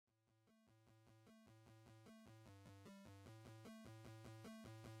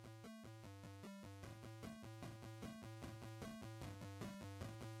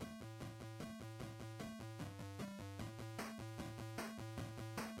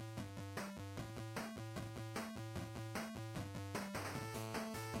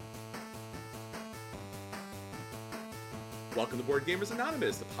Welcome to Board Gamers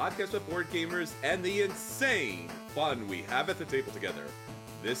Anonymous, the podcast about board gamers and the insane fun we have at the table together.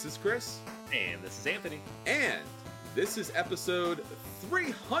 This is Chris. And this is Anthony. And this is episode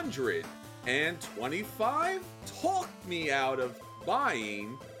 325. Talk me out of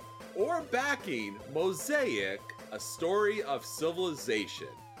buying or backing Mosaic, A Story of Civilization.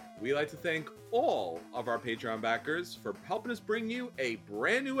 We like to thank all of our Patreon backers for helping us bring you a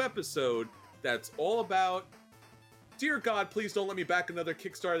brand new episode that's all about, dear God, please don't let me back another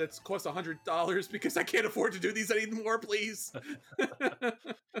Kickstarter that's cost $100 because I can't afford to do these anymore, please.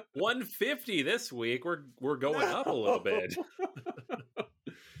 $150 this week. We're going up a little bit.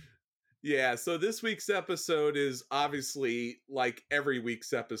 Yeah, so this week's episode is obviously like every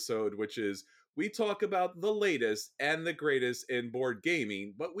week's episode, which is we talk about the latest and the greatest in board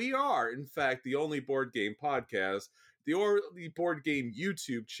gaming, but we are, in fact, the only board game podcast, the only board game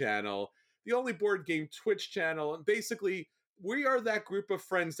YouTube channel, the only board game Twitch channel, and basically we are that group of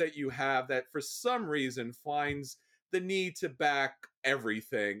friends that you have that for some reason finds the need to back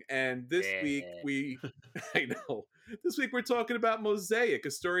everything. And this week I know, this week we're talking about Mosaic,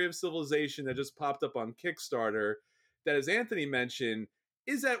 A Story of Civilization that just popped up on Kickstarter that, as Anthony mentioned,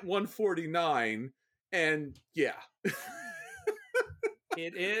 is at $149, and yeah.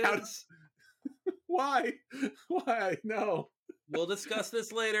 It is. Why? No. We'll discuss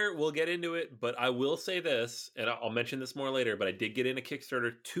this later. We'll get into it, but I will say this, and I'll mention this more later, but I did get into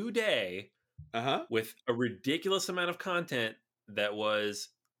Kickstarter today with a ridiculous amount of content that was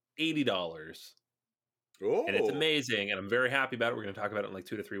 $80. Oh. And it's amazing, and I'm very happy about it. We're going to talk about it in like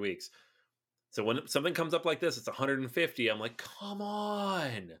 2 to 3 weeks. So when something comes up like this, it's $150. I'm like, come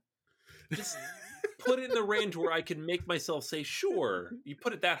on. Just put it in the range where I can make myself say, sure. You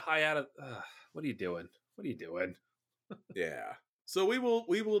put it that high out of... what are you doing? What are you doing? Yeah. So we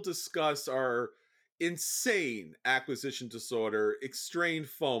will discuss our insane acquisition disorder, extreme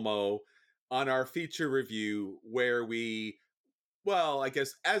FOMO, on our feature review where we, well, I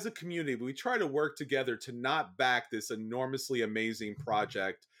guess as a community, we try to work together to not back this enormously amazing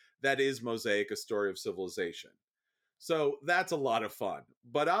project that is Mosaic, A Story of Civilization. So that's a lot of fun.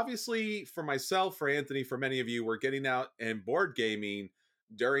 But obviously for myself, for Anthony, for many of you, we're getting out and board gaming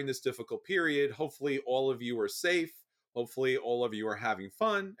during this difficult period. Hopefully all of you are safe. Hopefully all of you are having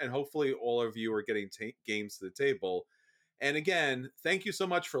fun. And hopefully all of you are getting games to the table. And again, thank you so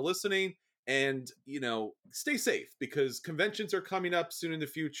much for listening. And, stay safe because conventions are coming up soon in the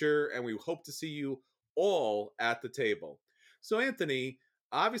future. And we hope to see you all at the table. So Anthony,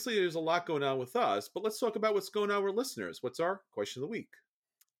 obviously there's a lot going on with us, but let's talk about what's going on with listeners. What's our question of the week?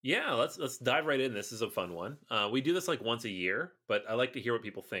 Yeah, let's dive right in. This is a fun one. We do this like once a year, but I like to hear what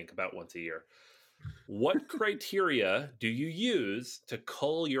people think about once a year. What criteria do you use to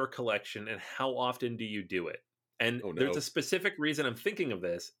cull your collection, and how often do you do it? And there's a specific reason I'm thinking of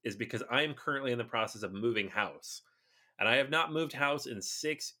this is because I am currently in the process of moving house. And I have not moved house in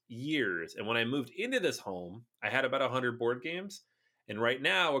 6 years. And when I moved into this home, I had about 100 board games. And right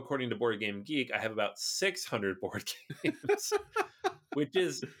now, according to Board Game Geek, I have about 600 board games, which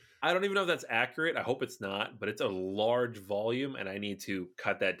is, I don't even know if that's accurate. I hope it's not, but it's a large volume and I need to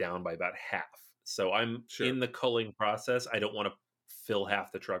cut that down by about half. So I'm in the culling process. I don't want to fill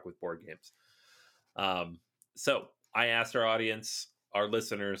half the truck with board games. So I asked our audience, our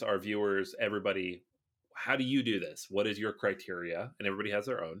listeners, our viewers, everybody, how do you do this? What is your criteria? And everybody has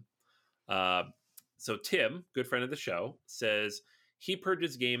their own. So Tim, good friend of the show, says he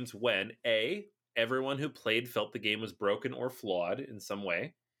purchased games when A, everyone who played felt the game was broken or flawed in some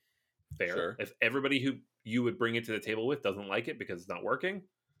way. Fair. Sure. If everybody who you would bring it to the table with doesn't like it because it's not working,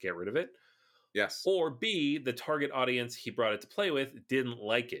 get rid of it. Yes. Or B, the target audience he brought it to play with didn't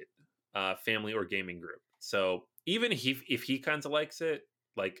like it, family or gaming group. So even if he kind of likes it,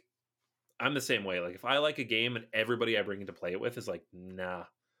 like I'm the same way. Like if I like a game and everybody I bring in to play it with is like, nah,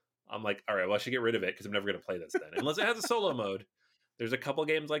 I'm like, all right, well, I should get rid of it because I'm never going to play this then. Unless it has a solo mode. There's a couple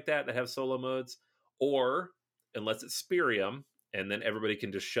games like that have solo modes. Or unless it's Spirium, and then everybody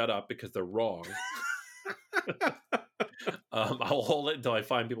can just shut up because they're wrong. I'll hold it until I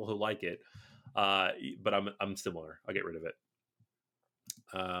find people who like it. But I'm similar. I'll get rid of it.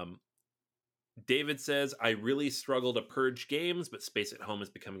 David says, I really struggle to purge games, but space at home is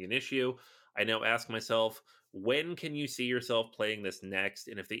becoming an issue. I now ask myself, when can you see yourself playing this next?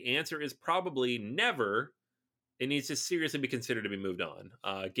 And if the answer is probably never, it needs to seriously be considered to be moved on.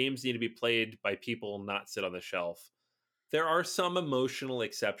 Games need to be played by people, not sit on the shelf. There are some emotional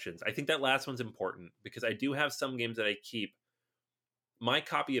exceptions. I think that last one's important because I do have some games that I keep. My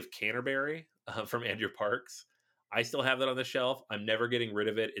copy of Canterbury from Andrew Parks, I still have that on the shelf. I'm never getting rid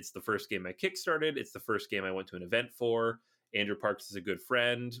of it. It's the first game I kickstarted. It's the first game I went to an event for. Andrew Parks is a good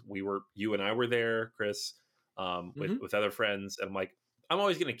friend. You and I were there, Chris, with Hmm. other friends. And I'm like, I'm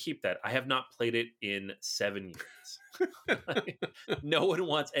always going to keep that. I have not played it in 7 years. No one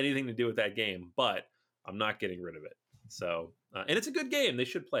wants anything to do with that game, but I'm not getting rid of it. So, and it's a good game. They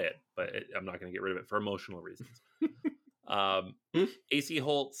should play it, but I'm not going to get rid of it for emotional reasons. Um, AC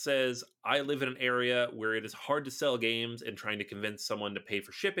Holt says, I live in an area where it is hard to sell games, and trying to convince someone to pay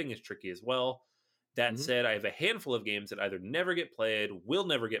for shipping is tricky as well. That Hmm. said, I have a handful of games that either never get played, will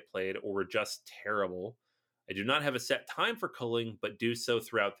never get played, or were just terrible. I do not have a set time for culling, but do so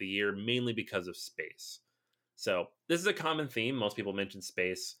throughout the year, mainly because of space. So, this is a common theme. Most people mention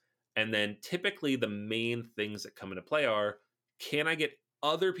space. And then typically the main things that come into play are, can I get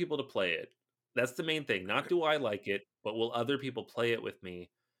other people to play it? That's the main thing. Not Okay. do I like it, but will other people play it with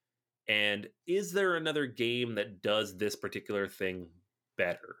me? And is there another game that does this particular thing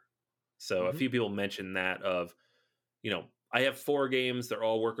better? So a Hmm. few people mentioned that of, I have 4 games, they're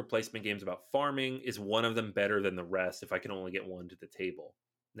all worker placement games about farming. Is one of them better than the rest if I can only get one to the table?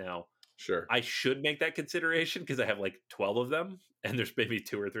 Now, Sure. I should make that consideration because I have like 12 of them and there's maybe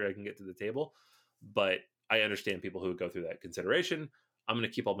 2 or 3 I can get to the table. But I understand people who go through that consideration. I'm going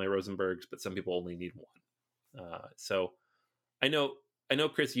to keep all my Rosenbergs, but some people only need one. So I know,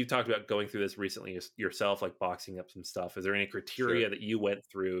 Chris, you talked about going through this recently yourself, like boxing up some stuff. Is there any Sure. criteria that you went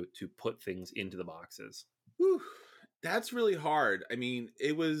through to put things into the boxes? Whew, that's really hard. I mean,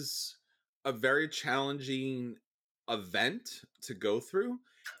 it was a very challenging event to go through,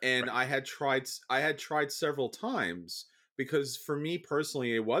 and Right, I had tried several times because for me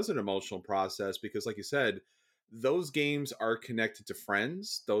personally it was an emotional process because like you said, those games are connected to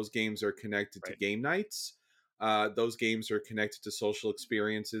friends, those games are connected to right, game nights. Those games are connected to social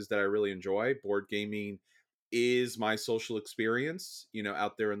experiences that I really enjoy. Board gaming is my social experience,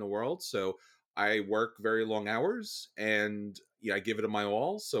 out there in the world. So I work very long hours and I give it my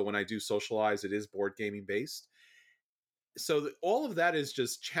all. So when I do socialize, it is board gaming based. So all of that is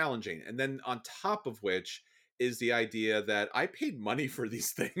just challenging. And then on top of which is the idea that I paid money for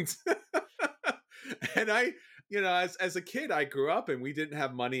these things. And as a kid, I grew up and we didn't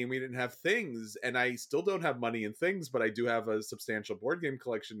have money and we didn't have things. And I still don't have money and things, but I do have a substantial board game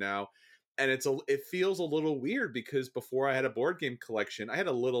collection now. And it feels a little weird because before I had a board game collection, I had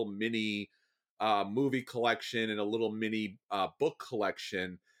a little mini movie collection and a little mini book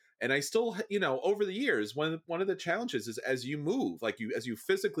collection. And I still, over the years, one of the challenges is as you move, as you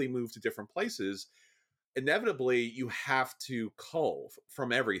physically move to different places, inevitably you have to cull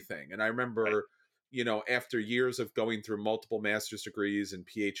from everything. And I right, remember, after years of going through multiple master's degrees and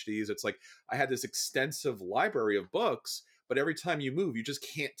PhDs, it's like I had this extensive library of books, but every time you move, you just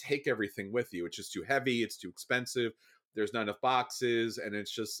can't take everything with you. It's just too heavy, it's too expensive, there's not enough boxes, and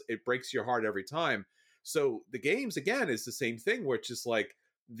it breaks your heart every time. So the games again is the same thing, which is like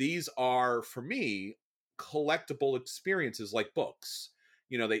these are for me collectible experiences like books.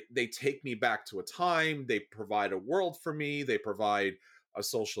 They take me back to a time, they provide a world for me, they provide a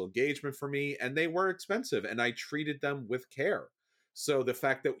social engagement for me, and they were expensive and I treated them with care. So the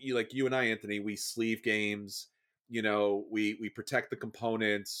fact that you and I, Anthony, we sleeve games, we protect the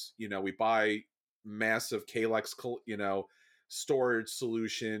components, we buy massive Kalex, storage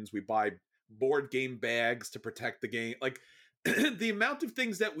solutions, we buy board game bags to protect the game. Like the amount of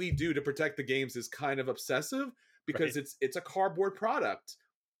things that we do to protect the games is kind of obsessive because right, it's a cardboard product.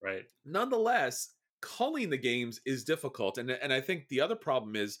 right, Nonetheless, culling the games is difficult. And I think the other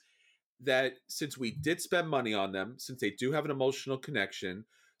problem is that since we did spend money on them, since they do have an emotional connection,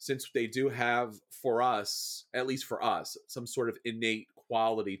 since they do have, for us, at least for us, some sort of innate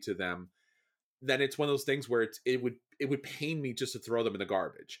quality to them, then it's one of those things where it would pain me just to throw them in the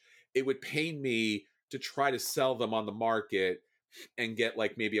garbage. It would pain me to try to sell them on the market and get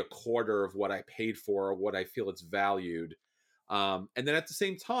like maybe a quarter of what I paid for or what I feel it's valued. And then at the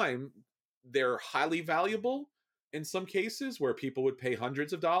same time, they're highly valuable in some cases where people would pay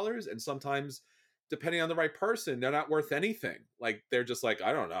hundreds of dollars. And sometimes, depending on the right person, they're not worth anything. Like they're just like,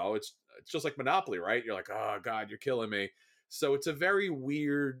 I don't know. It's just like Monopoly, right? You're like, oh God, you're killing me. So it's a very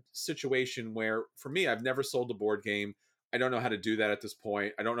weird situation where for me, I've never sold a board game. I don't know how to do that at this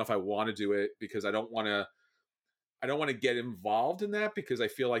point. I don't know if I want to do it because I don't want to get involved in that because I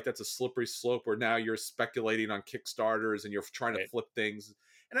feel like that's a slippery slope where now you're speculating on Kickstarters and you're trying to right, flip things.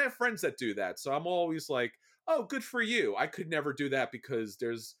 And I have friends that do that. So I'm always like, "Oh, good for you." I could never do that because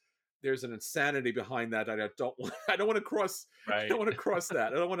there's an insanity behind that. I don't I don't want to cross I don't right. want to cross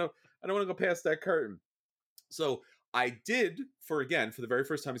that. I don't want to go past that curtain. So I did for the very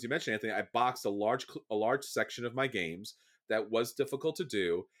first time, as you mentioned, Anthony, I boxed a large section of my games that was difficult to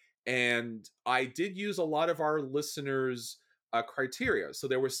do. And I did use a lot of our listeners' criteria. So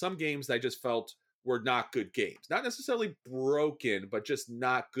there were some games that I just felt were not good games, not necessarily broken, but just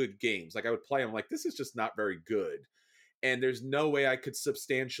not good games. Like I would play them, like this is just not very good, and there's no way I could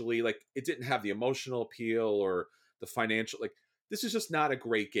substantially, like, it didn't have the emotional appeal or the financial, like, this is just not a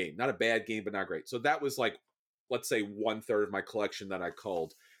great game, not a bad game, but not great. So that was like, let's say 1/3 of my collection that I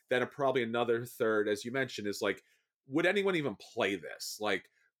culled. Then probably another third, as you mentioned, is like, would anyone even play this? Like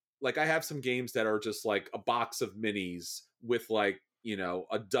I have some games that are just like a box of minis with like,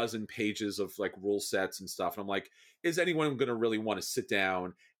 a dozen pages of like rule sets and stuff. And I'm like, is anyone going to really want to sit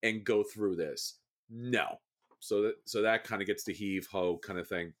down and go through this? No. So that kind of gets the heave ho kind of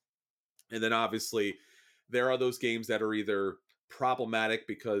thing. And then obviously there are those games that are either problematic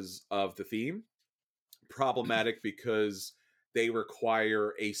because of the theme, problematic because they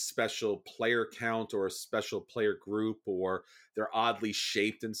require a special player count or a special player group, or they're oddly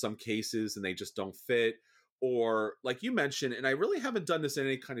shaped in some cases and they just don't fit. Or like you mentioned, and I really haven't done this in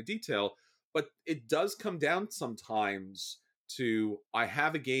any kind of detail, but it does come down sometimes to, I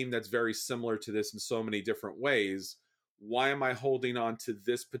have a game that's very similar to this in so many different ways. Why am I holding on to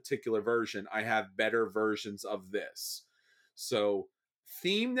this particular version? I have better versions of this. So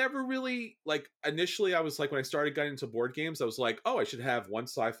theme never really, like, initially I was like, when I started getting into board games, I was like, oh, I should have one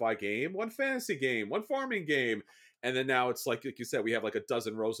sci-fi game, one fantasy game, one farming game. And then now it's like you said, we have like a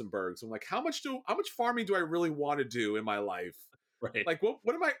dozen Rosenbergs. I'm like, how much farming do I really want to do in my life? Right. Like, what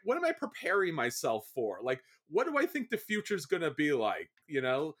am I preparing myself for? Like, what do I think the future's gonna be like?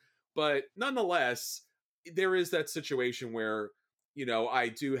 But nonetheless, there is that situation where, I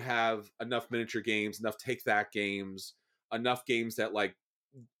do have enough miniature games, enough take that games, enough games that, like,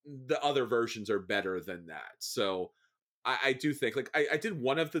 the other versions are better than that. So I do think, like, I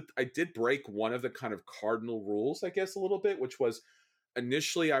did break one of the kind of cardinal rules, I guess, a little bit, which was,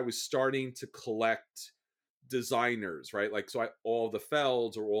 initially I was starting to collect designers, right? Like, so all the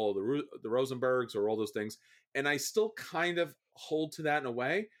Felds or all the Rosenbergs or all those things, and I still kind of hold to that in a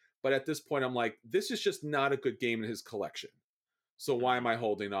way. But at this point, I'm like, this is just not a good game in his collection. So why am I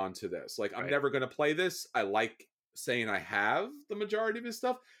holding on to this? Like, I'm Right. never going to play this. I like saying I have the majority of his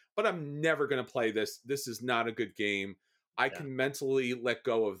stuff, but I'm never going to play this. This is not a good game. I can mentally let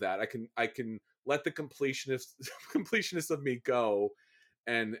go of that. I can let the completionist of me go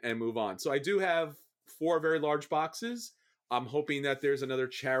and move on. So I do have 4 very large boxes. I'm hoping that there's another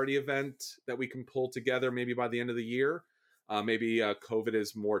charity event that we can pull together maybe by the end of the year. Maybe COVID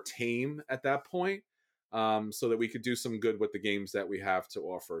is more tame at that point, so that we could do some good with the games that we have to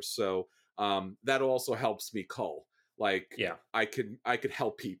offer. So that also helps me cull. Like, Yeah. I could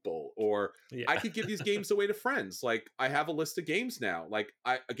help people, or Yeah. I could give these games away to friends. Like, I have a list of games now. Like,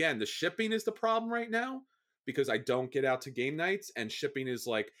 again, the shipping is the problem right now because I don't get out to game nights, and shipping is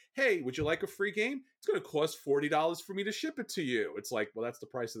like, hey, would you like a free game? It's going to cost $40 for me to ship it to you. It's like, well, that's the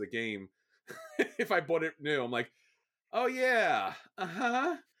price of the game. If I bought it new, I'm like, oh yeah,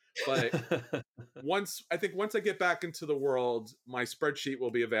 uh-huh. But once I get back into the world, my spreadsheet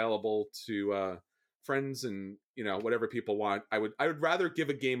will be available to friends and, whatever people want. I would rather give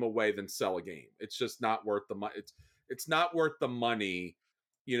a game away than sell a game. It's just not worth the money. It's not worth the money.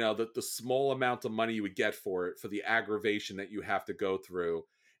 The small amount of money you would get for it, for the aggravation that you have to go through.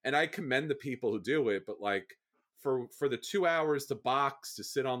 And I commend the people who do it, but like, for the 2 hours to box, to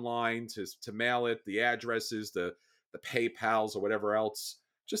sit online, to mail it, the addresses, the PayPals or whatever else,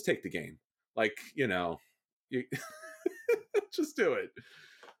 just take the game. Like, you just do it.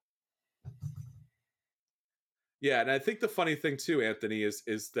 Yeah, and I think the funny thing too, Anthony,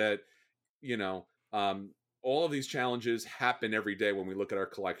 is that, you know, um, all of these challenges happen every day when we look at our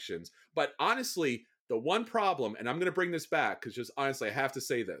collections. But honestly, the one problem, and I'm going to bring this back because just honestly, I have to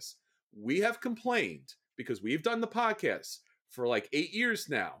say this: we have complained because we've done the podcast for like 8 years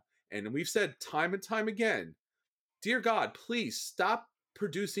now, and we've said time and time again, dear God, please stop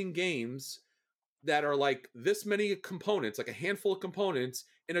producing games that are like this many components, like a handful of components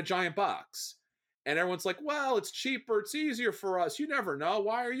in a giant box. And everyone's like, well, it's cheaper, it's easier for us. You never know.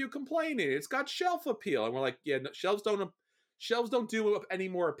 Why are you complaining? It's got shelf appeal. And we're like, yeah, no, shelves don't do any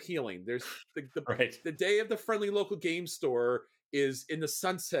more appealing. There's Right. the day of the friendly local game store is in the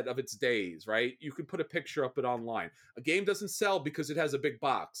sunset of its days, right? You can put a picture up it online. A game doesn't sell because it has a big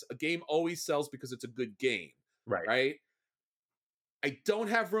box. A game always sells because it's a good game, Right. right? I don't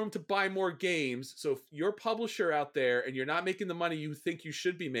have room to buy more games. So if you're a publisher out there and you're not making the money you think you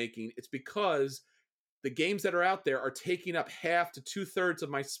should be making, it's because the games that are out there are taking up half to 2/3 of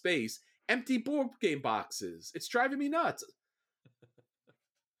my space. Empty board game boxes. It's driving me nuts.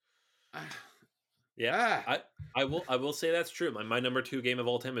 Yeah. Ah. I will say that's true. My number 2 game of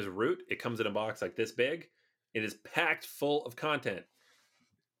all time is Root. It comes in a box like this big. It is packed full of content.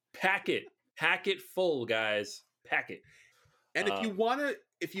 Pack it full, guys. Pack it. And if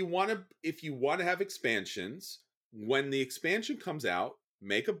you wanna have expansions, when the expansion comes out,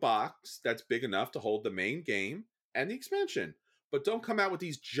 make a box that's big enough to hold the main game and the expansion. But don't come out with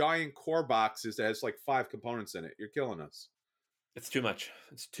these giant core boxes that has like 5 components in it. You're killing us. It's too much.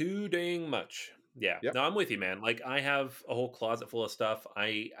 It's too dang much. Yeah. Yep. No, I'm with you, man. Like I have a whole closet full of stuff.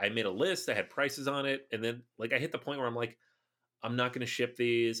 I made a list. I had prices on it, and then like I hit the point where I'm like, I'm not going to ship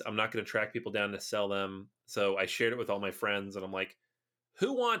these. I'm not going to track people down to sell them. So I shared it with all my friends, and I'm like,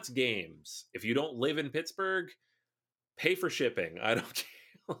 who wants games? If you don't live in Pittsburgh, pay for shipping. I don't care.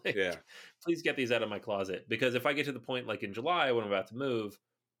 Like, Yeah. please get these out of my closet, because if I get to the point like in July when I'm about to move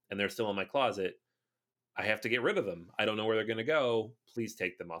and they're still in my closet, I have to get rid of them. I don't know where they're going to go. Please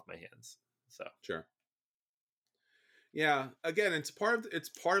take them off my hands. So Sure. Yeah, again, it's part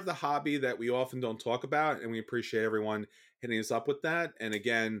of the hobby that we often don't talk about, and we appreciate everyone hitting us up with that. And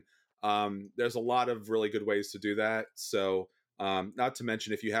again, there's a lot of really good ways to do that. So, not to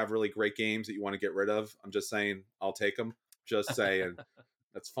mention, if you have really great games that you want to get rid of, I'm just saying, I'll take them. Just saying,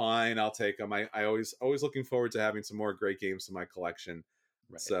 that's fine. I'll take them. I always looking forward to having some more great games in my collection.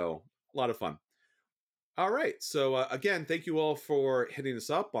 right. So, a lot of fun. All right. So, again, thank you all for hitting us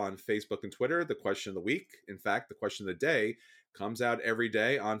up on Facebook and Twitter. The question of the week, in fact, the question of the day comes out every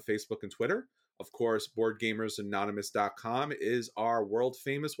day on Facebook and Twitter. Of course, BoardGamersAnonymous.com is our world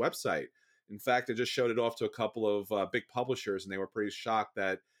famous website. In fact, I just showed it off to a couple of big publishers, and they were pretty shocked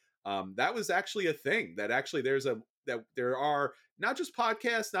that that was actually a thing. That actually that there are not just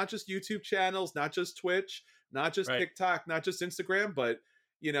podcasts, not just YouTube channels, not just Twitch, not just Right. TikTok, not just Instagram, but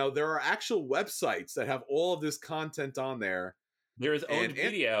there are actual websites that have all of this content on there. There is owned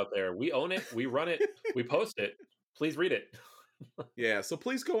media out there. We own it. We run it. We post it. Please read it. Yeah, so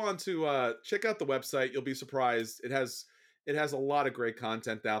please go on to check out the website. You'll be surprised. It has a lot of great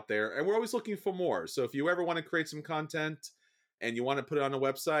content out there, and we're always looking for more. So if you ever want to create some content and you want to put it on a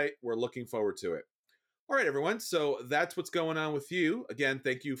website, we're looking forward to it. All right, everyone. So that's what's going on with you. Again,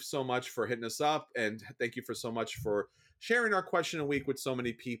 thank you so much for hitting us up, and thank you so much for sharing our question a week with so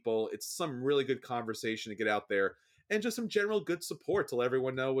many people. It's some really good conversation to get out there, and just some general good support to let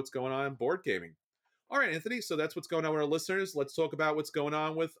everyone know what's going on in board gaming. All right, Anthony. So that's what's going on with our listeners. Let's talk about what's going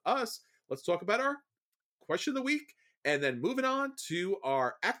on with us. Let's talk about our question of the week, and then moving on to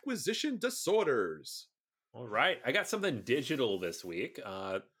our acquisition disorders. All right. I got something digital this week.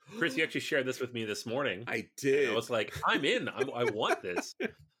 Chris, you actually shared this with me this morning. I did. And I was like, I'm in. I want this.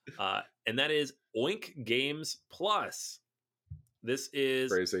 And that is Oink Games Plus. This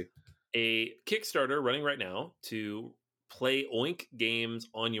is Crazy. a Kickstarter running right now to play Oink games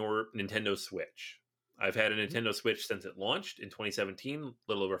on your Nintendo Switch. I've had a Nintendo Switch since it launched in 2017, a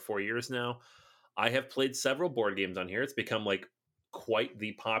little over 4 years now. I have played several board games on here. It's become like quite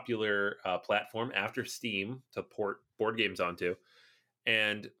the popular platform after Steam to port board games onto.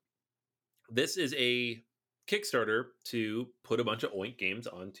 And this is a Kickstarter to put a bunch of Oink games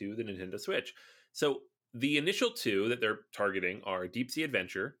onto the Nintendo Switch. So the initial 2 that they're targeting are Deep Sea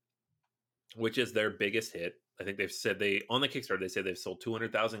Adventure, which is their biggest hit. I think they've said on the Kickstarter, they said they've sold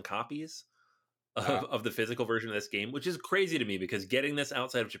 200,000 copies of the physical version of this game, which is crazy to me because getting this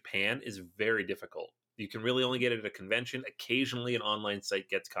outside of Japan is very difficult. You can really only get it at a convention. Occasionally an online site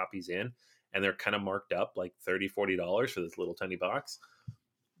gets copies in, and they're kind of marked up like $30, $40 for this little tiny box.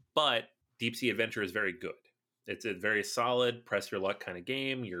 But Deep Sea Adventure is very good. It's a very solid press your luck kind of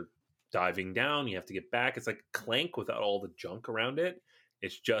game. You're diving down, you have to get back. It's like Clank without all the junk around it.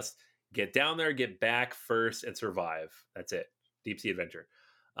 It's just get down there, get back first, and survive. That's it. Deep Sea Adventure.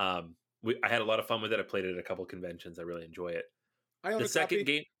 I had a lot of fun with it. I played it at a couple conventions. I really enjoy it. I own The a second copy.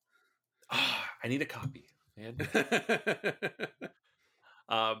 game, I need a copy, man.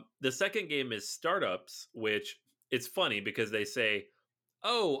 The second game is Startups, which it's funny because they say,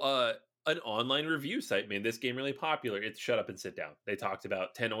 an online review site made this game really popular. It's Shut Up and Sit Down. They talked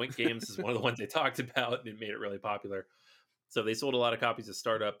about 10 Oink games. This is one of the ones they talked about, and it made it really popular. So they sold a lot of copies of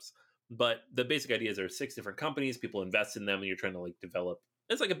Startups. But the basic idea is there are 6 different companies. People invest in them, and you're trying to like develop.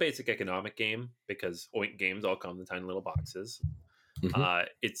 It's like a basic economic game because Oink games all come in tiny little boxes. Mm-hmm.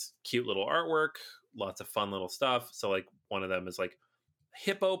 It's cute little artwork, lots of fun little stuff. So like one of them is like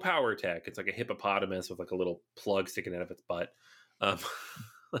Hippo Power Tech. It's like a hippopotamus with like a little plug sticking out of its butt.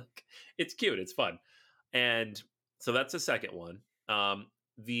 Like, it's cute. It's fun. And so that's the second one.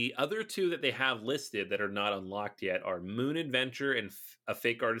 The other 2 that they have listed that are not unlocked yet are Moon Adventure and A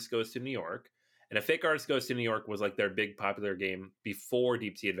Fake Artist Goes to New York. And A Fake Artist Goes to New York was like their big popular game before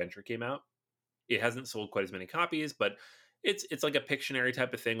Deep Sea Adventure came out. It hasn't sold quite as many copies, but it's like a Pictionary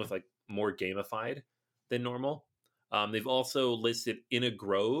type of thing with like more gamified than normal. They've also listed In a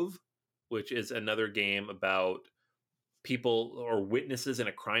Grove, which is another game about people or witnesses in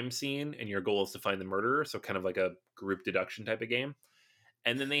a crime scene, and your goal is to find the murderer. So kind of like a group deduction type of game.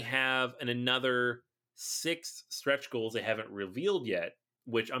 And then they have another 6 stretch goals they haven't revealed yet,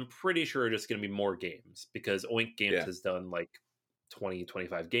 which I'm pretty sure are just going to be more games because Oink Games Yeah. has done like 20,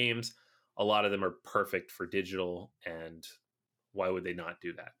 25 games. A lot of them are perfect for digital, and why would they not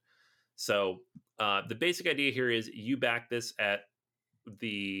do that? So the basic idea here is you back this at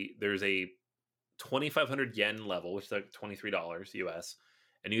there's a 2,500 yen level, which is like $23 US,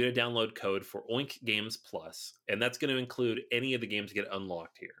 and you get a download code for Oink Games Plus, and that's going to include any of the games that get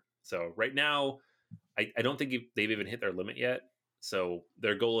unlocked here. So right now, I don't think they've even hit their limit yet. So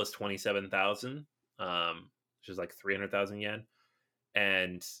their goal is 27,000, which is like 300,000 yen,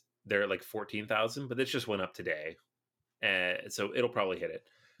 and they're at like 14,000, but this just went up today, and so it'll probably hit it.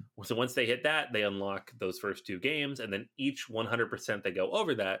 So once they hit that, they unlock those first 2 games, and then each 100% they go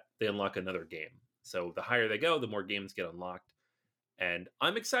over that, they unlock another game. So the higher they go, the more games get unlocked. And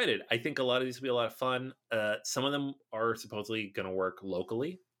I'm excited. I think a lot of these will be a lot of fun. Some of them are supposedly going to work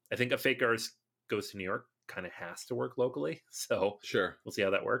locally. I think A Fake Artist Goes to New York kind of has to work locally. So Sure. we'll see how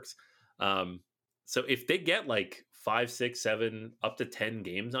that works. So if they get like 5, 6, 7, up to 10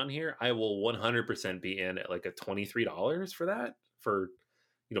 games on here, I will 100% be in at like a $23 for that, for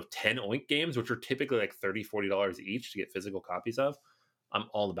 10 Oink games, which are typically like $30, $40 each to get physical copies of. I'm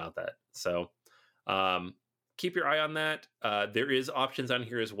all about that. So keep your eye on that. There is options on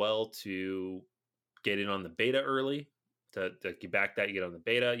here as well to get in on the beta early. To you back that, you get on the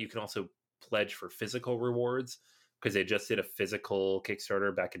beta. You can also pledge for physical rewards because they just did a physical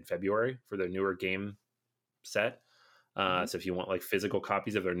Kickstarter back in February for their newer game set. So if you want like physical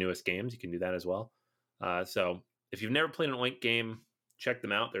copies of their newest games, you can do that as well. So if you've never played an Oink game, check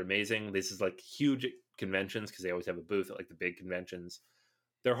them out. They're amazing. This is like huge conventions because they always have a booth at like the big conventions.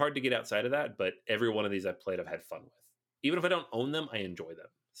 They're hard to get outside of that, but every one of these I've played, I've had fun with. Even if I don't own them, I enjoy them.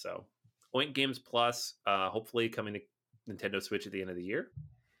 So Oink Games Plus, hopefully coming to Nintendo Switch at the end of the year.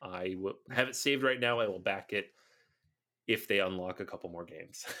 I will have it saved right now. I will back it if they unlock a couple more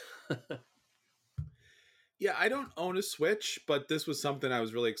games. Yeah, I don't own a Switch, but this was something I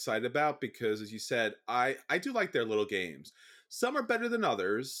was really excited about because, as you said, I do like their little games. Some are better than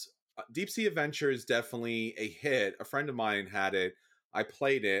others. Deep Sea Adventure is definitely a hit. A friend of mine had it. I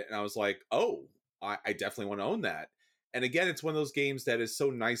played it, and I was like, oh, I definitely want to own that. And again, it's one of those games that is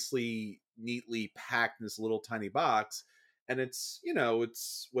so nicely, neatly packed in this little tiny box. And it's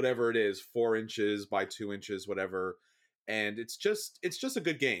whatever it is, 4 inches by 2 inches, whatever, and it's just a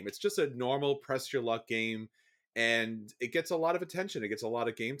good game. It's just a normal press your luck game, and it gets a lot of attention. It gets a lot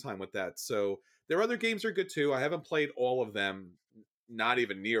of game time with that. So their other games are good too. I haven't played all of them, not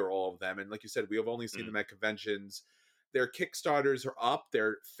even near all of them. And like you said, we have only seen them at conventions. Their Kickstarters are up.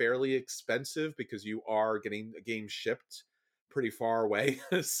 They're fairly expensive because you are getting a game shipped pretty far away.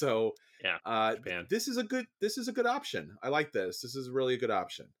 So yeah, Japan. this is a good option. I like this. This is really a good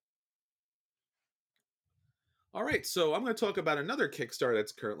option. All right, so I'm going to talk about another Kickstarter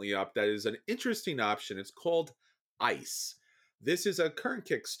that's currently up that is an interesting option. It's called ICE. This is a current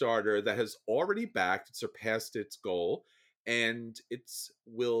Kickstarter that has already backed, it surpassed its goal, and it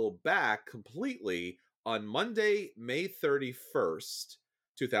will back completely on Monday, May 31st,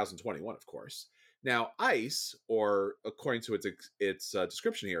 2021, of course. Now, ICE, or according to its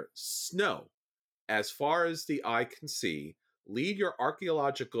description here, snow, as far as the eye can see, lead your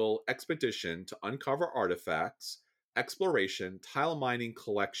archaeological expedition to uncover artifacts, exploration, tile mining,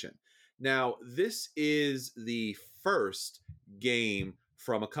 collection. Now, this is the first game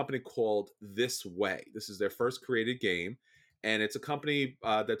from a company called This Way. This is their first created game, and it's a company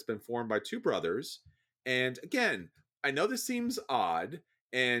that's been formed by 2 brothers. And again, I know this seems odd,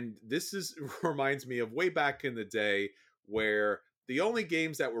 and this is reminds me of way back in the day where the only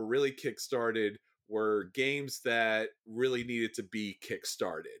games that were really kickstarted were games that really needed to be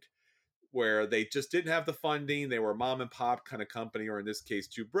kickstarted, where they just didn't have the funding. They were a mom and pop kind of company, or in this case,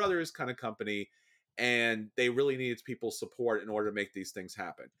 2 brothers kind of company, and they really needed people's support in order to make these things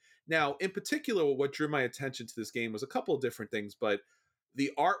happen. Now, in particular, what drew my attention to this game was a couple of different things, but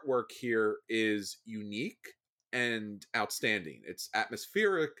the artwork here is unique and outstanding. It's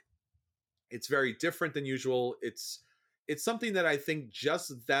atmospheric. It's very different than usual. It's something that I think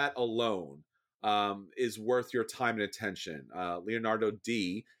just that alone is worth your time and attention. Leonardo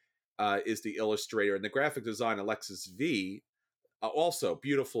D is the illustrator, and the graphic design, Alexis V. Also,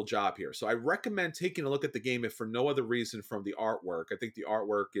 beautiful job here. So I recommend taking a look at the game, if for no other reason from the artwork. I think the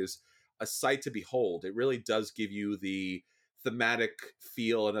artwork is a sight to behold. It really does give you the thematic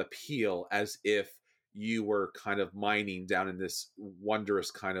feel and appeal as if you were kind of mining down in this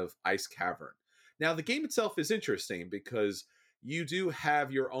wondrous kind of ice cavern. Now, the game itself is interesting because you do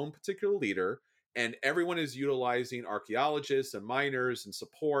have your own particular leader, and everyone is utilizing archaeologists and miners and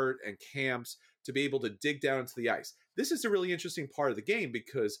support and camps to be able to dig down into the ice. This is a really interesting part of the game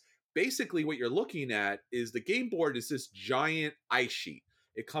because basically what you're looking at is the game board is this giant ice sheet.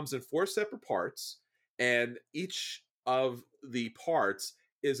 It comes in 4 separate parts, and each of the parts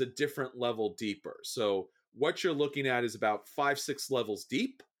is a different level deeper. So what you're looking at is about 5-6 levels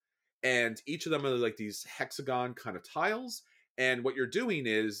deep, and each of them are like these hexagon kind of tiles. And what you're doing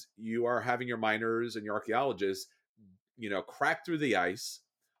is you are having your miners and your archaeologists, crack through the ice,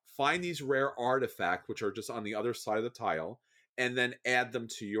 find these rare artifacts, which are just on the other side of the tile, and then add them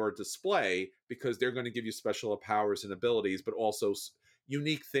to your display because they're going to give you special powers and abilities, but also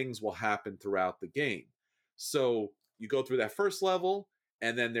unique things will happen throughout the game. So you go through that first level,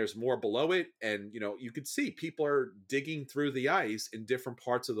 and then there's more below it, and you can see people are digging through the ice in different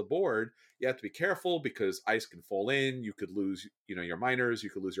parts of the board. You have to be careful because ice can fall in. You could lose your miners, you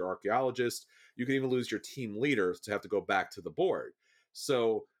could lose your archaeologists, you could even lose your team leaders to have to go back to the board.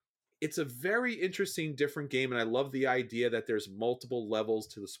 So it's a very interesting different game, and I love the idea that there's multiple levels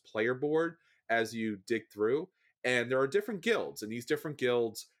to this player board as you dig through, and there are different guilds, and these different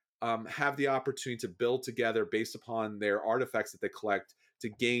guilds have the opportunity to build together based upon their artifacts that they collect to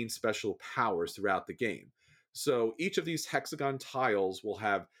gain special powers throughout the game. So each of these hexagon tiles will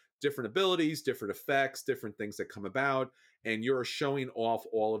have different abilities, different effects, different things that come about, and you're showing off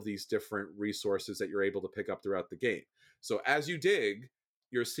all of these different resources that you're able to pick up throughout the game. So as you dig,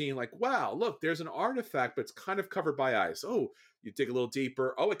 you're seeing like, wow, look, there's an artifact, but it's kind of covered by ice. Oh, you dig a little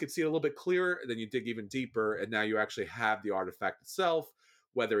deeper. Oh, I could see it a little bit clearer. And then you dig even deeper, and now you actually have the artifact itself,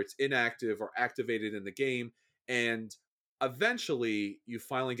 whether it's inactive or activated in the game. And eventually you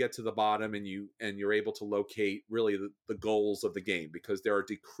finally get to the bottom, and you're able to locate really the goals of the game, because there are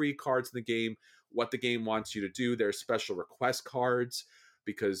decree cards in the game, what the game wants you to do. There's special request cards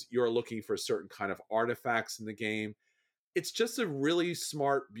because you're looking for certain kind of artifacts in the game. It's just a really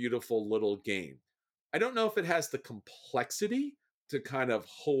smart, beautiful little game. I don't know if it has the complexity to kind of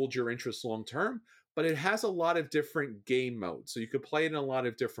hold your interest long term, but it has a lot of different game modes, so you could play it in a lot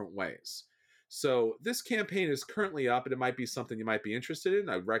of different ways. So this campaign is currently up, and it might be something you might be interested in.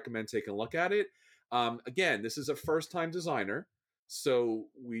 I recommend taking a look at it. Again, this is a first-time designer, so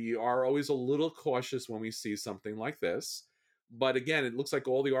we are always a little cautious when we see something like this. But again, it looks like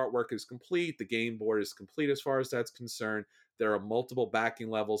all the artwork is complete. The game board is complete as far as that's concerned. There are multiple backing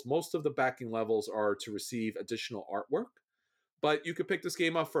levels. Most of the backing levels are to receive additional artwork. But you could pick this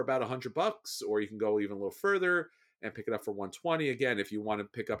game up for about $100, or you can go even a little further and pick it up for $120. Again, if you want to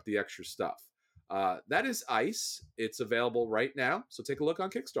pick up the extra stuff. That is Ice. It's available right now, so take a look on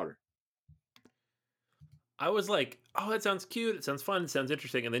Kickstarter. I was like, oh, that sounds cute. It sounds fun. It sounds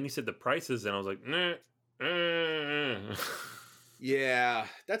interesting. And then you said the prices, and I was like, Yeah,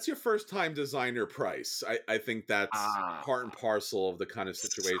 that's your first time designer price. I think that's part and parcel of the kind of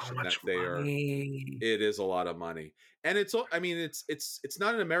situation so that they money. It is a lot of money, and it's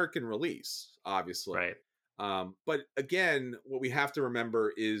not an American release, obviously. Right. But again, what we have to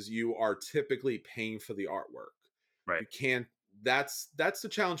remember is you are typically paying for the artwork. Right. You can't. That's the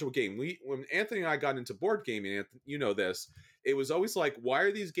challenge of a game. When Anthony and I got into board gaming, Anthony, you know this, it was always like, why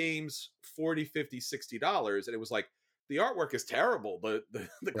are these games $40, $50, $60? And it was like, the artwork is terrible.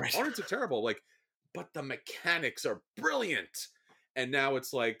 The components are terrible. Like, but the mechanics are brilliant. And now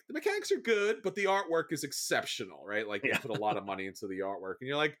it's like, the mechanics are good, but the artwork is exceptional, right? Like, they put a lot of money into the artwork, and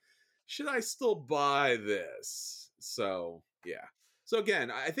you're like, should I still buy this? So, yeah. So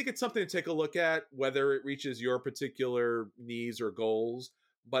again, I think it's something to take a look at, whether it reaches your particular needs or goals.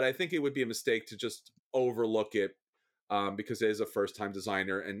 But I think it would be a mistake to just overlook it, because it is a first-time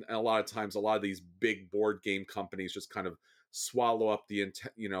designer, and a lot of times, a lot of these big board game companies just kind of swallow up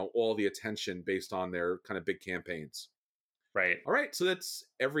all the attention based on their kind of big campaigns. Right. All right, so that's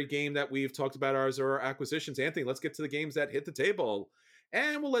every game that we've talked about are our acquisitions. Anthony, let's get to the games that hit the table.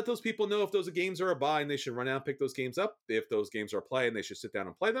 And we'll let those people know if those games are a buy and they should run out and pick those games up. If those games are a play and they should sit down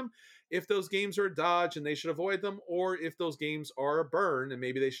and play them. If those games are a dodge and they should avoid them. Or if those games are a burn and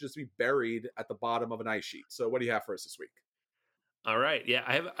maybe they should just be buried at the bottom of an ice sheet. So what do you have for us this week? All right. Yeah,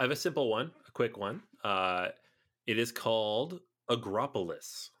 I have a simple one, a quick one. It is called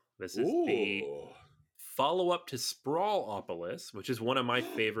Agropolis. This is the follow-up to Sprawlopolis, which is one of my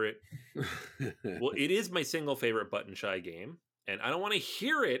favorite. Well, it is my single favorite Button Shy game. And I don't want to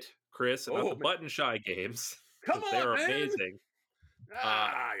hear it, Chris, about the Button Shy games. Come on, they're man. amazing.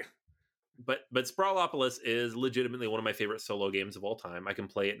 but Sprawlopolis is legitimately one of my favorite solo games of all time. I can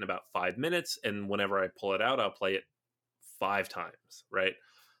play it in about 5 minutes, and whenever I pull it out, I'll play it 5 times, right?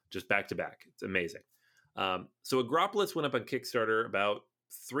 Just back to back. It's amazing. So Agropolis went up on Kickstarter about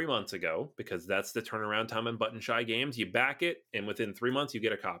 3 months ago because that's the turnaround time on Button Shy games. You back it, and within 3 months, you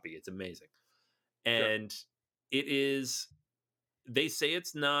get a copy. It's amazing. Sure. And it is, they say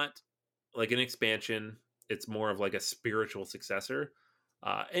it's not like an expansion, it's more of like a spiritual successor.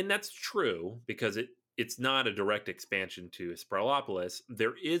 And that's true because it's not a direct expansion to Sprawlopolis.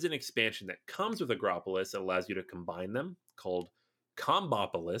 There is an expansion that comes with Agropolis that allows you to combine them called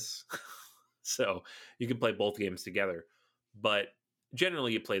Combopolis. So you can play both games together. But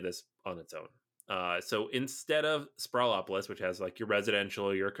generally, you play this on its own. So instead of Sprawlopolis, which has like your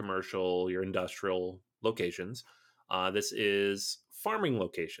residential, your commercial, your industrial locations, this is farming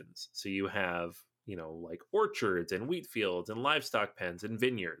locations. So you have, like orchards and wheat fields and livestock pens and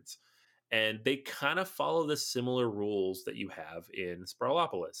vineyards. And they kind of follow the similar rules that you have in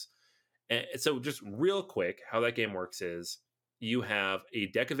Sprawlopolis. And so, just real quick, how that game works is you have a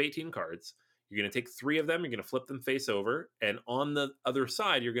deck of 18 cards. You're going to take 3 of them, you're going to flip them face over. And on the other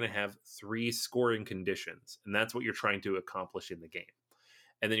side, you're going to have 3 scoring conditions. And that's what you're trying to accomplish in the game.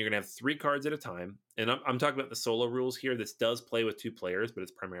 And then you're going to have 3 cards at a time. And I'm talking about the solo rules here. This does play with 2 players, but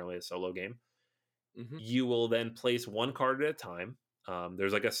it's primarily a solo game. Mm-hmm. You will then place 1 card at a time.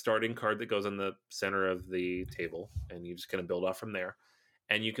 There's like a starting card that goes on the center of the table, and you just kind of build off from there.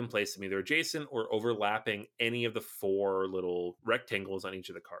 And you can place them either adjacent or overlapping any of the 4 little rectangles on each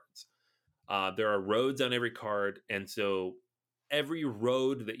of the cards. There are roads on every card, and so every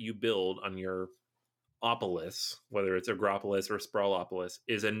road that you build on your opolis, whether it's Agropolis or Sprawlopolis,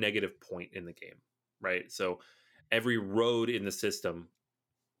 is a negative point in the game, right? So every road in the system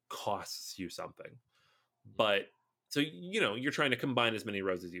costs you something. But so, you're trying to combine as many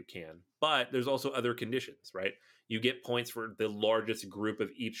rows as you can. But there's also other conditions, right? You get points for the largest group of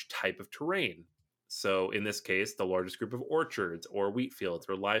each type of terrain. So in this case, the largest group of orchards or wheat fields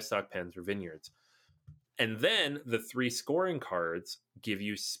or livestock pens or vineyards. And then the 3 scoring cards give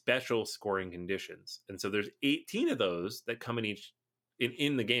you special scoring conditions. And so there's 18 of those that come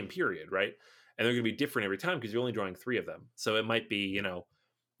in the game period, right? And they're going to be different every time because you're only drawing 3 of them. So it might be,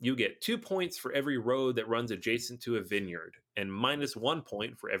 you get 2 points for every road that runs adjacent to a vineyard and minus 1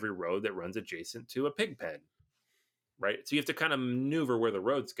 point for every road that runs adjacent to a pig pen, right? So you have to kind of maneuver where the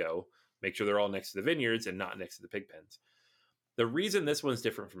roads go, make sure they're all next to the vineyards and not next to the pig pens. The reason this one's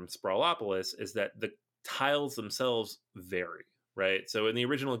different from Sprawlopolis is that the tiles themselves vary, right? So in the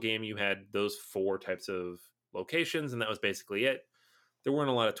original game, you had those 4 types of locations, and that was basically it. There weren't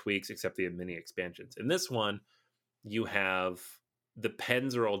a lot of tweaks except the mini expansions. In this one, you have the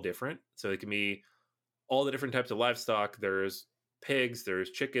pens are all different. So it can be all the different types of livestock. There's pigs,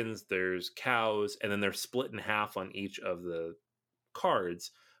 there's chickens, there's cows, and then they're split in half on each of the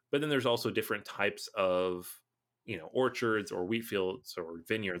cards. But then there's also different types of, orchards or wheat fields or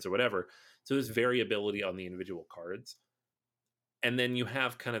vineyards or whatever. So there's variability on the individual cards. And then you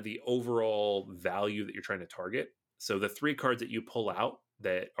have kind of the overall value that you're trying to target. So the 3 cards that you pull out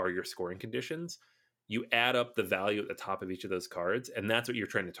that are your scoring conditions, you add up the value at the top of each of those cards, and that's what you're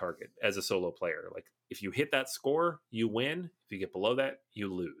trying to target as a solo player. Like if you hit that score, you win. If you get below that,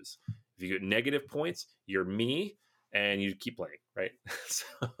 you lose. If you get negative points, you're me, and you keep playing, right? So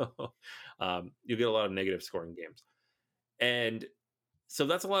you get a lot of negative scoring games. And so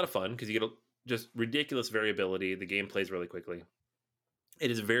that's a lot of fun because you get just ridiculous variability. The game plays really quickly.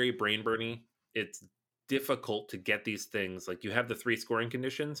 It is very brain burny. It's difficult to get these things. Like you have the 3 scoring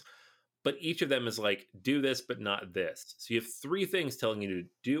conditions, but each of them is like, do this, but not this. So you have 3 things telling you to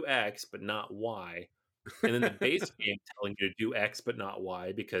do X, but not Y. And then the base game telling you to do X, but not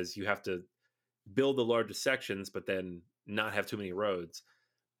Y, because you have to build the largest sections, but then not have too many roads.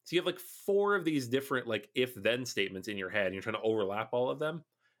 So you have like 4 of these different like if then statements in your head, and you're trying to overlap all of them.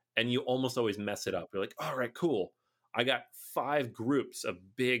 And you almost always mess it up. You're like, all right, cool. I got 5 groups of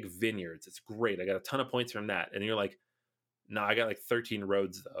big vineyards. It's great. I got a ton of points from that. And you're like, no, I got like 13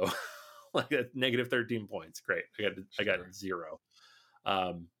 roads though. Like a negative 13 points. Great. I got 0.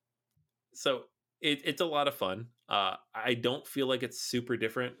 So it's a lot of fun. I don't feel like it's super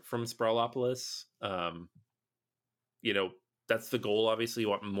different from Sprawlopolis. That's the goal. Obviously, you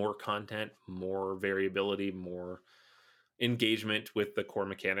want more content, more variability, more engagement with the core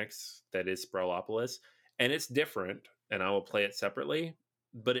mechanics that is Sprawlopolis. And it's different, and I will play it separately,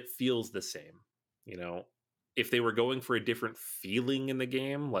 but it feels the same. If they were going for a different feeling in the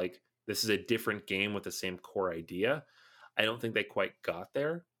game, like this is a different game with the same core idea, I don't think they quite got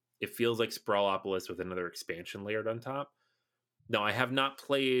there. It feels like Sprawlopolis with another expansion layered on top. Now, I have not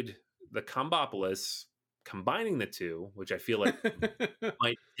played the Combopolis, combining the two, which I feel like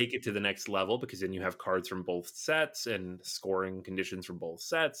might take it to the next level because then you have cards from both sets and scoring conditions from both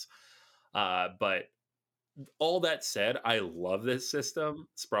sets. But all that said, I love this system.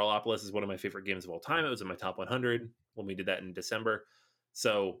 Sprawlopolis is one of my favorite games of all time. It was in my top 100 when we did that in December.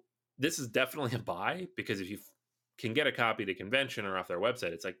 So this is definitely a buy because if you can get a copy to convention or off their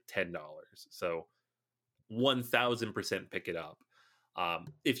website, it's like $10. So 1000% pick it up.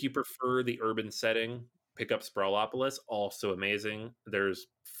 If you prefer the urban setting, pick up Sprawlopolis, also amazing. There's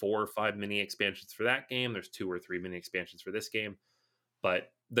 4 or 5 mini expansions for that game. There's 2 or 3 mini expansions for this game.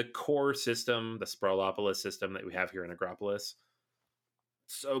 But the core system, the Sprawlopolis system that we have here in Agropolis,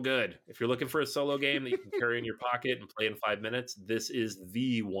 so good. If you're looking for a solo game that you can carry in your pocket and play in 5 minutes, this is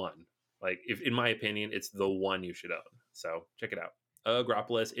the one. Like, if in my opinion, it's the one you should own. So check it out.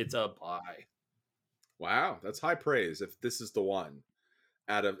 Agropolis, it's a buy. Wow, that's high praise. If this is the one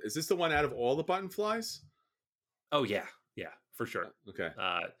is this the one out of all the button flies? Oh yeah, for sure. Okay.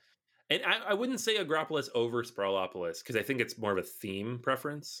 And I wouldn't say Agropolis over Sprawlopolis because I think it's more of a theme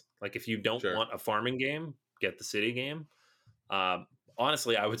preference. Like if you don't want a farming game, get the city game.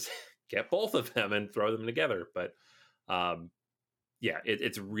 Honestly, I would get both of them and throw them together. But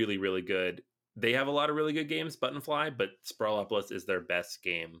it's really, really good. They have a lot of really good games, Buttonfly, but Sprawlopolis is their best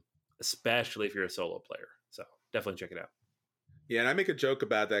game, especially if you're a solo player. So definitely check it out. Yeah, and I make a joke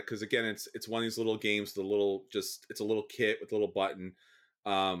about that because again, it's one of these little games, it's a little kit with a little button.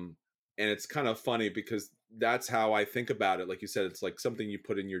 And it's kind of funny because that's how I think about it. Like you said, it's like something you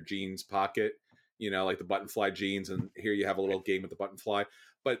put in your jeans pocket, like the Buttonfly jeans, and here you have a little game with the Buttonfly.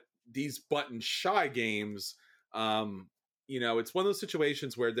 But these button shy games, it's one of those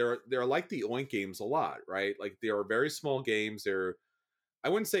situations where they're like the Oink games a lot, right? Like they are very small games. They're, I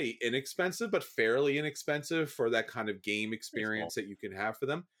wouldn't say inexpensive, but fairly inexpensive for that kind of game experience that you can have for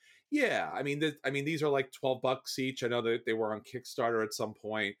them. Yeah, I mean, these are like $12 each. I know that they were on Kickstarter at some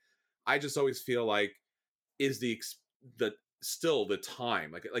point. I just always feel like is the still the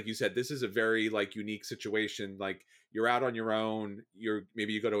time, like you said, this is a very like unique situation. Like you're out on your own,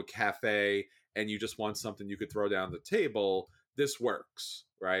 maybe you go to a cafe and you just want something you could throw down the table. This works,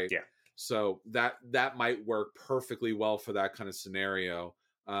 right? Yeah. So that might work perfectly well for that kind of scenario.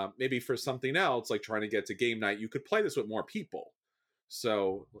 Maybe for something else, like trying to get to game night, you could play this with more people.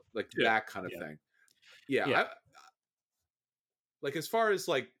 So like that kind of thing. Yeah. Like as far as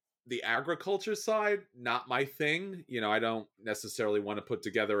like the agriculture side, not my thing. I don't necessarily want to put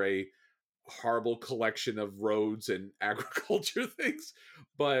together a horrible collection of roads and agriculture things.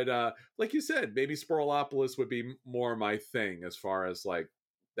 But like you said, maybe Sprawlopolis would be more my thing as far as like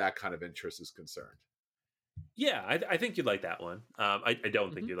that kind of interest is concerned. Yeah, I think you'd like that one. I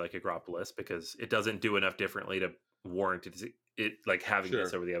don't think you'd like Agropolis because it doesn't do enough differently to warrant it like having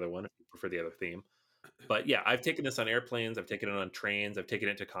this over the other one if you prefer the other theme. But yeah, I've taken this on airplanes. I've taken it on trains. I've taken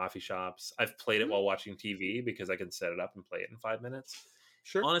it to coffee shops. I've played it while watching TV because I can set it up and play it in 5 minutes.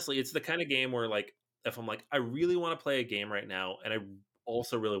 Sure. Honestly, it's the kind of game where like, if I'm like, I really want to play a game right now and I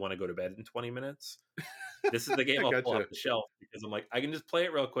also really want to go to bed in 20 minutes, this is the game I'll pull off the shelf because I'm like, I can just play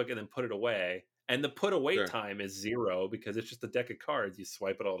it real quick and then put it away. And the put away time is 0 because it's just a deck of cards. You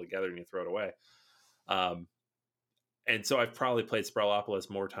swipe it all together and you throw it away. And so I've probably played Sprawlopolis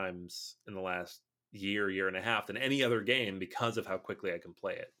more times in the last year and a half than any other game because of how quickly I can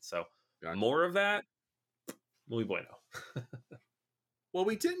play it. So more of that, muy bueno. Well,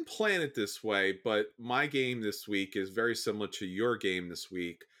 we didn't plan it this way, but my game this week is very similar to your game this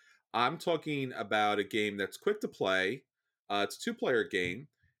week. I'm talking about a game that's quick to play. It's a 2-player game,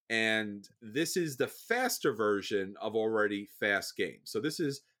 and this is the faster version of already fast games. So this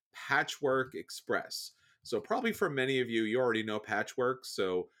is Patchwork Express. So probably for many of you, you already know Patchwork,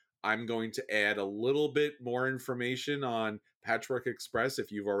 so I'm going to add a little bit more information on Patchwork Express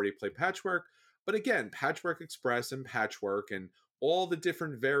if you've already played Patchwork. But again, Patchwork Express and Patchwork and all the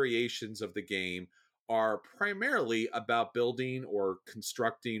different variations of the game are primarily about building or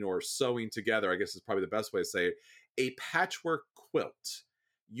constructing or sewing together, I guess is probably the best way to say it, a patchwork quilt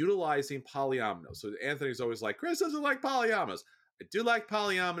utilizing polyominoes. So Anthony's always like, Chris doesn't like polyominoes. I do like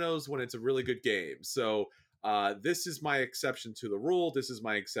polyominoes when it's a really good game. So this is my exception to the rule. This is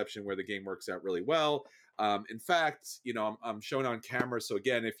my exception where the game works out really well. In fact, I'm showing on camera. So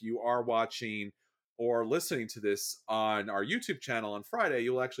again, if you are watching or listening to this on our YouTube channel on Friday,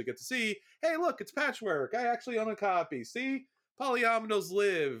 you'll actually get to see, hey, look, it's Patchwork. I actually own a copy. See, polyominoes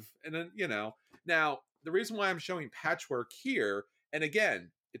live. And then, now the reason why I'm showing Patchwork here, and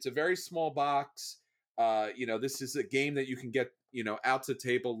again, it's a very small box. This is a game that you can get, out to the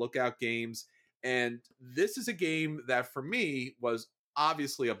table, lookout games. And this is a game that for me was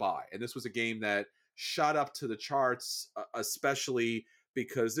obviously a buy. And this was a game that shot up to the charts, especially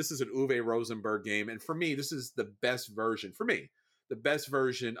because this is an Uwe Rosenberg game. And for me, this is the best version, for me, the best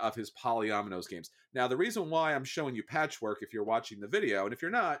version of his Polyominoes games. Now, the reason why I'm showing you Patchwork, if you're watching the video, and if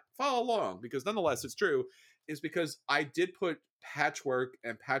you're not, follow along, because nonetheless, it's true, is because I did put Patchwork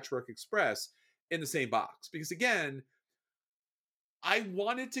and Patchwork Express in the same box. Because again, I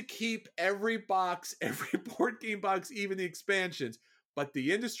wanted to keep every box, every board game box, even the expansions, but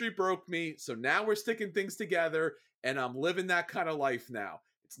the industry broke me. So now we're sticking things together, and I'm living that kind of life now.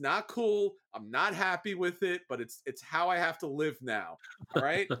 It's not cool. I'm not happy with it, but it's how I have to live now. All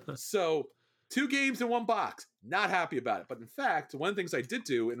right. So 2 games in 1 box. Not happy about it. But in fact, one of the things I did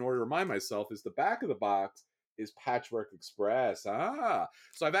do in order to remind myself is the back of the box is Patchwork Express. So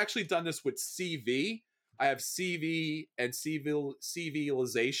I've actually done this with CV. I have CV and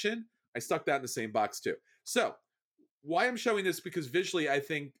Civilization. I stuck that in the same box too. So why I'm showing this, because visually I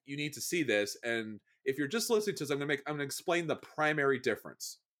think you need to see this, and if you're just listening to this, I'm gonna explain the primary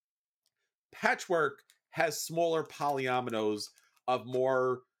difference. Patchwork has smaller polyominoes of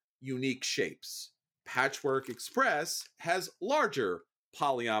more unique shapes. Patchwork Express has larger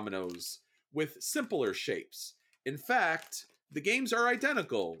polyominoes with simpler shapes. In fact, the games are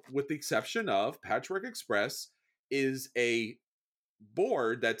identical, with the exception of Patchwork Express is a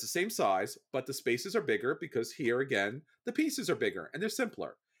board that's the same size, but the spaces are bigger because here again, the pieces are bigger and they're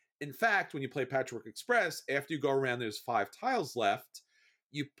simpler. In fact, when you play Patchwork Express, after you go around, there's 5 tiles left.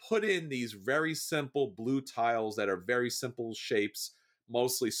 You put in these very simple blue tiles that are very simple shapes,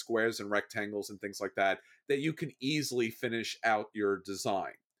 mostly squares and rectangles and things like that, that you can easily finish out your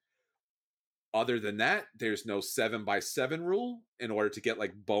design. Other than that, there's no 7x7 rule in order to get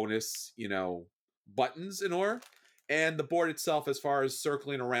like bonus, buttons in order. And the board itself, as far as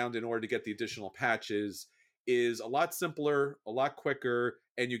circling around in order to get the additional patches, is a lot simpler, a lot quicker,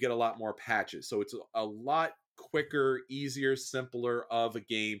 and you get a lot more patches. So it's a lot quicker, easier, simpler of a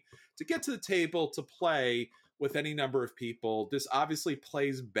game to get to the table to play with any number of people. This obviously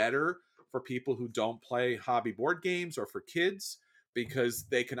plays better for people who don't play hobby board games or for kids, because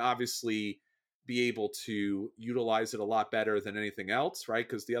they can obviously be able to utilize it a lot better than anything else, right?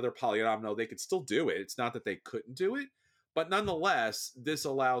 Because the other polyomino, they could still do it. It's not that they couldn't do it, but nonetheless, this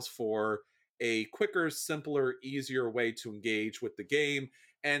allows for a quicker, simpler, easier way to engage with the game.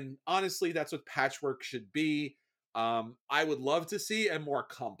 And honestly, that's what Patchwork should be. I would love to see a more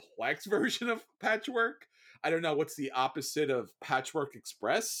complex version of Patchwork. I don't know what's the opposite of Patchwork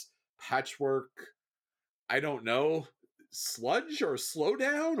Express. Patchwork, I don't know, sludge or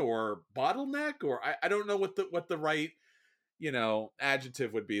slowdown or bottleneck, or I don't know what the right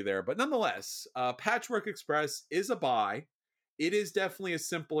adjective would be there. But nonetheless, Patchwork Express is a buy. It is definitely a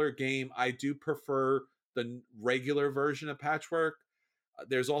simpler game. I do prefer the regular version of Patchwork.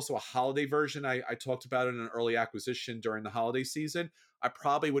 There's also a holiday version. I talked about it in an early acquisition during the holiday season. I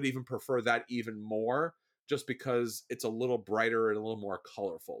probably would even prefer that even more, just because it's a little brighter and a little more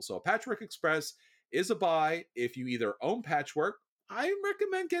colorful. So Patchwork Express is a buy if you either own Patchwork. I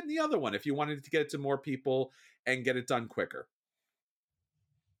recommend getting the other one if you wanted to get it to more people and get it done quicker.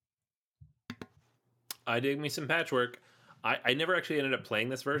 I dig me some Patchwork. I never actually ended up playing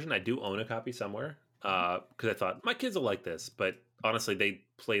this version. I do own a copy somewhere because I thought my kids will like this, but honestly, they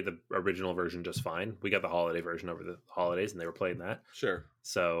play the original version just fine. We got the holiday version over the holidays, and they were playing that. Sure.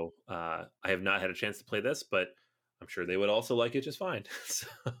 So I have not had a chance to play this, but I'm sure they would also like it just fine. So.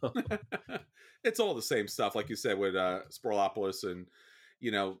 It's all the same stuff, like you said, with Sporlopolis, and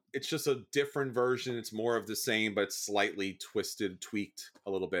it's just a different version. It's more of the same, but slightly twisted, tweaked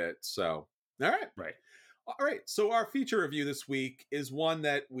a little bit. So, all right. So our feature review this week is one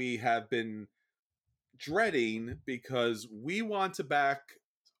that we have been dreading because we want to back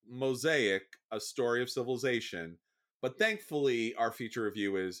Mosaic, A Story of Civilization, but thankfully our feature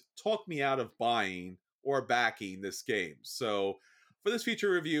review is talk me out of buying or backing this game. So for this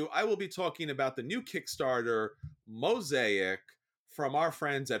feature review, I will be talking about the new Kickstarter, Mosaic, from our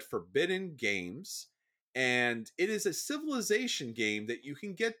friends at Forbidden Games. And it is a civilization game that you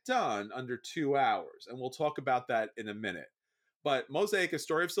can get done under 2 hours. And we'll talk about that in a minute. But Mosaic, A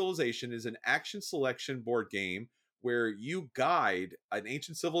Story of Civilization is an action selection board game where you guide an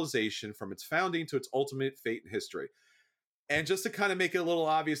ancient civilization from its founding to its ultimate fate and history. And just to kind of make it a little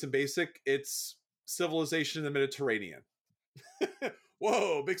obvious and basic, it's civilization in the Mediterranean.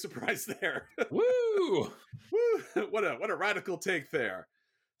 Whoa, big surprise there. Woo! Woo! What a radical take there.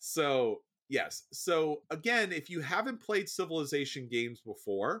 So, yes. So, again, if you haven't played civilization games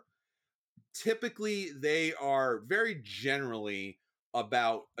before, typically they are very generally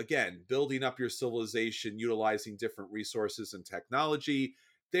about, again, building up your civilization, utilizing different resources and technology.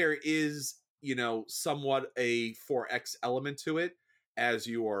 There is, somewhat a 4X element to it as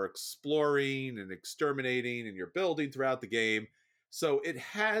you are exploring and exterminating and you're building throughout the game. So it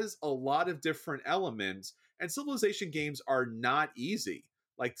has a lot of different elements, and civilization games are not easy.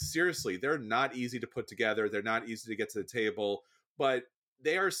 Like, seriously, they're not easy to put together, they're not easy to get to the table, but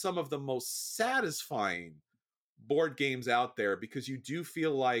they are some of the most satisfying board games out there, because you do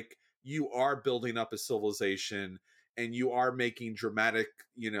feel like you are building up a civilization and you are making dramatic,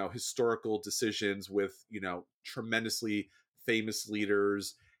 historical decisions with, tremendously famous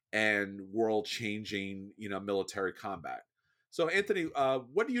leaders and world changing, military combat. So Anthony,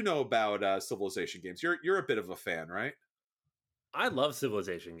 what do you know about civilization games? You're a bit of a fan, right? I love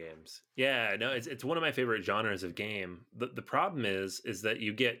civilization games. Yeah, no, it's one of my favorite genres of game. The problem is that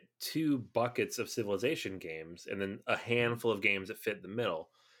you get two buckets of civilization games and then a handful of games that fit in the middle.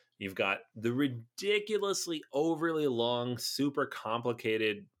 You've got the ridiculously overly long, super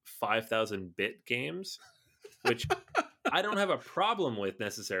complicated 5,000 bit games, which I don't have a problem with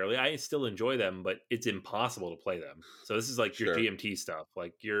necessarily. I still enjoy them, but it's impossible to play them. So this is like your Sure. GMT stuff,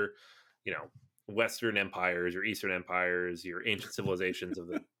 like your, you know, Western empires, your Eastern empires, your ancient civilizations of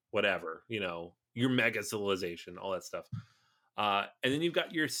the whatever, your mega civilization, all that stuff. And then you've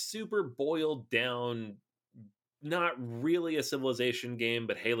got your super boiled down, not really a civilization game,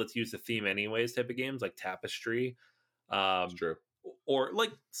 but hey, let's use the theme anyways type of games like Tapestry. It's Um, true. or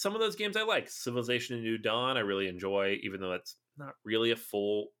like some of those games I like. Civilization and New Dawn, I really enjoy, even though it's not really a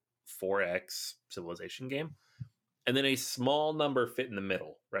full 4X civilization game. And then a small number fit in the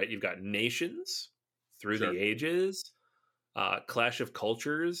middle, right? You've got Nations, Through the Sure. Ages, Clash of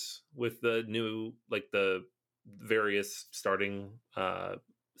Cultures with the new, like the various starting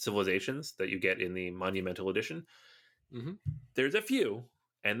civilizations that you get in the Monumental Edition. Hmm. There's a few,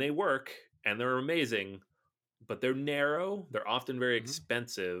 and they work, and they're amazing, but they're narrow, they're often very Hmm.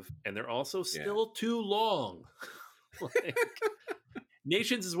 expensive, and they're also Yeah. still too long. Like,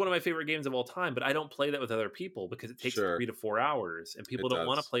 Nations is one of my favorite games of all time, but I don't play that with other people because it takes Sure. 3 to 4 hours, and people It don't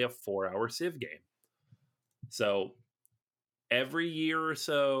want to does. play a 4 hour Civ game. So every year or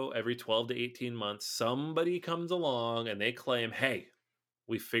so, every 12 to 18 months, somebody comes along and they claim, hey,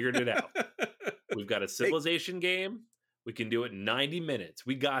 we figured it out. We've got a Hey, civilization game. We can do it in 90 minutes.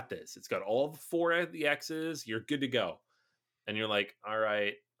 We got this. It's got all the four of the X's. You're good to go. And you're like, all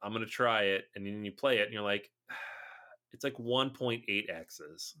right, I'm going to try it. And then you play it and you're like, it's like 1.8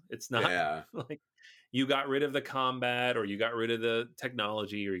 X's. It's not yeah. like you got rid of the combat or you got rid of the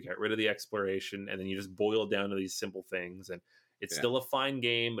technology or you got rid of the exploration. And then you just boil down to these simple things. And it's Yeah. still a fine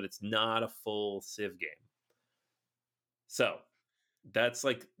game, but it's not a full Civ game. So that's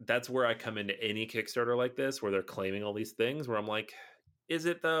where I come into any Kickstarter like this, where they're claiming all these things, where I'm like, is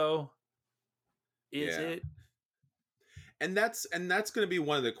it though? Is Yeah. it? And that's going to be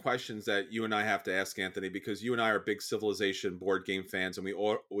one of the questions that you and I have to ask, Anthony, because you and I are big Civilization board game fans, and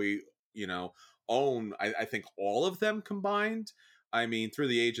we own, I think, all of them combined. I mean, Through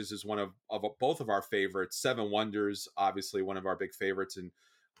the Ages is one of both of our favorites. Seven Wonders, obviously, one of our big favorites, and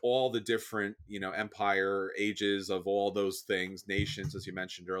all the different, empire ages of all those things, nations, as you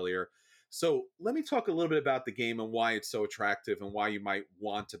mentioned earlier. So let me talk a little bit about the game and why it's so attractive and why you might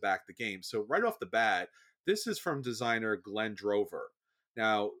want to back the game. So right off the bat, this is from designer Glenn Drover.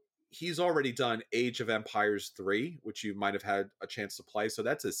 Now, he's already done Age of Empires 3, which you might have had a chance to play. So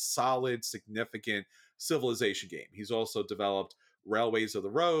that's a solid, significant civilization game. He's also developed Railways of the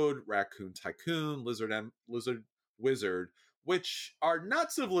Road, Raccoon Tycoon, Lizard Wizard, which are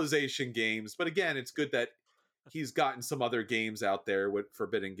not civilization games, but again, it's good that he's gotten some other games out there with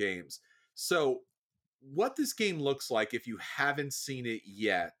Forbidden Games. So what this game looks like, if you haven't seen it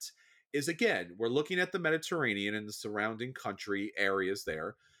yet, is, again, we're looking at the Mediterranean and the surrounding country areas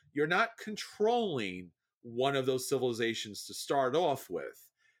there. You're not controlling one of those civilizations to start off with.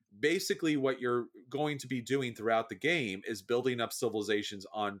 Basically, what you're going to be doing throughout the game is building up civilizations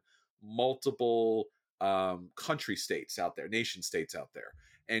on multiple country states out there, nation states out there.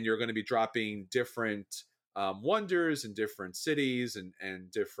 And you're going to be dropping different wonders and different cities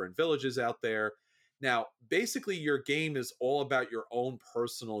and different villages out there. Now, basically, your game is all about your own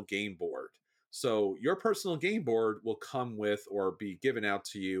personal game board. So, your personal game board will come with or be given out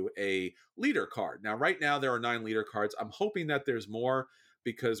to you a leader card. Now, right now, there are 9 leader cards. I'm hoping that there's more,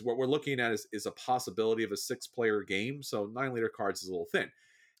 because what we're looking at is a possibility of a 6-player game. So, 9 leader cards is a little thin.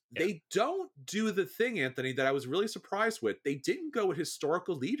 Yeah. They don't do the thing, Anthony, that I was really surprised with. They didn't go with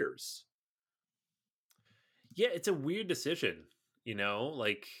historical leaders. Yeah, it's a weird decision,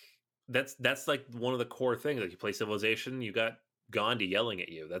 like that's like one of the core things. Like you play Civilization, you got Gandhi yelling at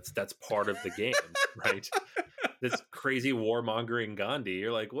you. That's part of the game, right? This crazy warmongering Gandhi.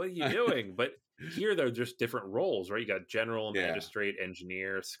 You're like, what are you doing? But here they're just different roles, right? You got general, Yeah, magistrate,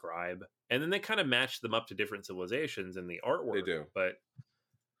 engineer, scribe, and then they kind of match them up to different civilizations in the they artwork, do. but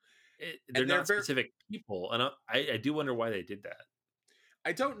they're And they're not very specific people. And I do wonder why they did that.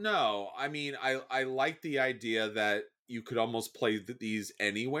 I don't know. I mean, I like the idea that you could almost play these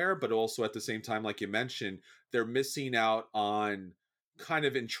anywhere, but also at the same time, like you mentioned, they're missing out on kind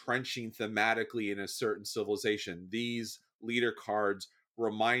of entrenching thematically in a certain civilization. These leader cards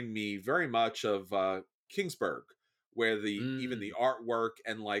remind me very much of Kingsburg, where the even the Mm, artwork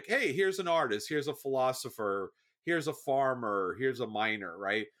and like, hey, here's an artist, here's a philosopher, here's a farmer, here's a miner,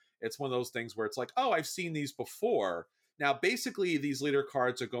 right? It's one of those things where it's like, oh, I've seen these before. Now, basically, these leader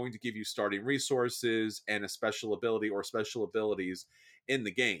cards are going to give you starting resources and a special ability or special abilities in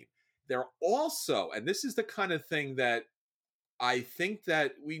the game. They're also, and this is the kind of thing that I think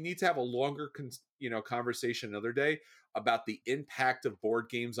that we need to have a longer, conversation another day about the impact of board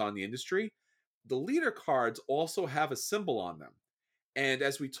games on the industry. The leader cards also have a symbol on them. And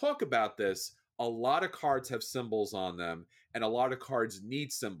as we talk about this, a lot of cards have symbols on them, and a lot of cards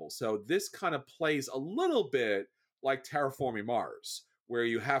need symbols. So this kind of plays a little bit like Terraforming Mars, where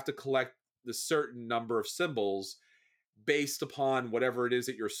you have to collect the certain number of symbols based upon whatever it is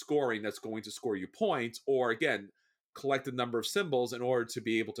that you're scoring that's going to score you points, or again, collect a number of symbols in order to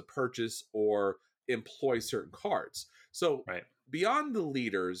be able to purchase or employ certain cards. So right. beyond the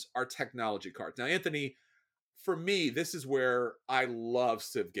leaders are technology cards. Now, Anthony, for me, this is where I love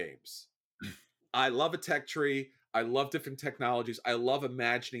Civ games. I love a tech tree. I love different technologies. I love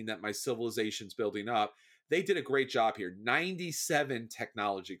imagining that my civilization's building up. They did a great job here. 97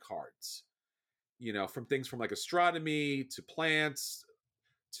 technology cards, from things from like astronomy to plants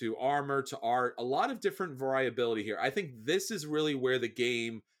to armor to art, a lot of different variability here. I think this is really where the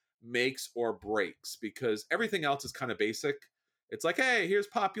game makes or breaks because everything else is kind of basic. It's like, hey, here's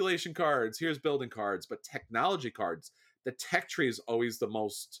population cards, here's building cards, but technology cards, the tech tree is always the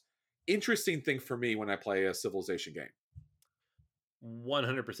most interesting thing for me when I play a civilization game.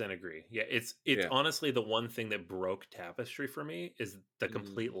 100% agree. Yeah, it's Yeah. honestly the one thing that broke Tapestry for me is the Mm,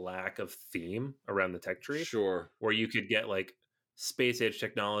 complete lack of theme around the tech tree, sure. where you could get like space age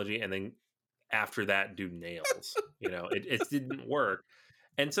technology and then after that do nails. It didn't work.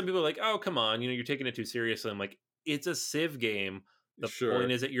 And some people are like, "Oh, come on, you're taking it too seriously." I'm like, "It's a Civ game. The point Sure.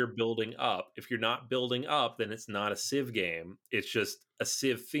 is that you're building up. If you're not building up, then it's not a Civ game. It's just a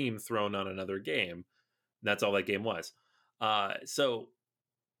Civ theme thrown on another game." That's all that game was. So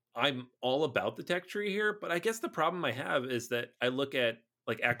I'm all about the tech tree here, but I guess the problem I have is that I look at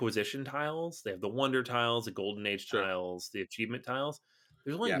like acquisition tiles. They have the wonder tiles, the golden age Sure. tiles, the achievement tiles.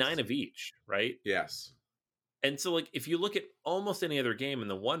 There's only nine Yes. of each, right? Yes. And so, like, if you look at almost any other game in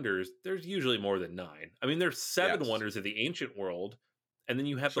the wonders, there's usually more than nine. I mean, there's seven Yes. wonders of the ancient world, and then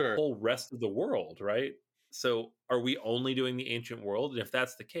you have the Sure. whole rest of the world, right? So, are we only doing the ancient world? And if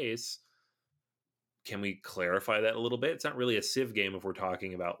that's the case, can we clarify that a little bit? It's not really a Civ game if we're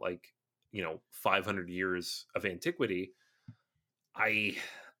talking about like 500 years of antiquity. I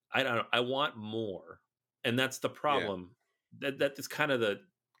I don't know. I want more, and that's the Yeah. problem. That is kind of the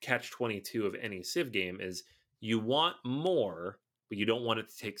catch 22 of any Civ game is you want more, but you don't want it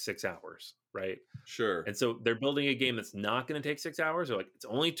to take 6 hours, right? Sure. And so they're building a game that's not going to take 6 hours. They're like, it's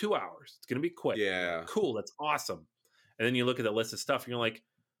only 2 hours. It's going to be quick. You're like, Yeah. cool, that's awesome. And then you look at the list of stuff, and you're like,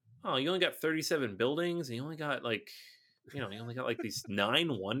 oh, you only got 37 buildings, and you only got like, you only got like these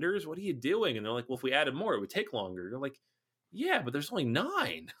 9 wonders. What are you doing? And they're like, well, if we added more, it would take longer. You're like, yeah, but there's only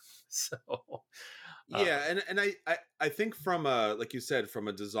nine. So, uh, Yeah, and I think from a like you said from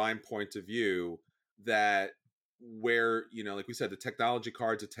a design point of view that where like we said the technology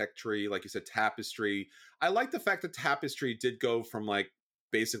cards, a tech tree, like you said tapestry. I like the fact that tapestry did go from like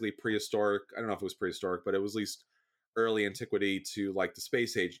basically prehistoric. I don't know if it was prehistoric, but it was at least early antiquity to like the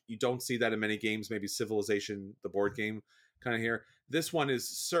space age. You don't see that in many games. Maybe Civilization, the board game, kind of here. This one is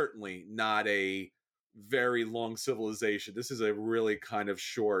certainly not a very long civilization. This is a really kind of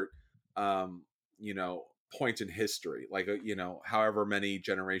short um you know point in history, like however many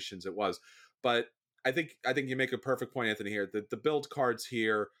generations it was. But I think you make a perfect point, Anthony, here that the build cards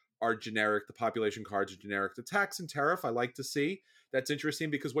here are generic, the population cards are generic, the tax and tariff I like to see. That's interesting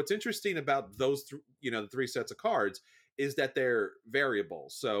because what's interesting about those the three sets of cards is that they're variable.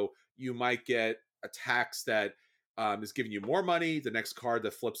 So you might get a tax that is giving you more money. The next card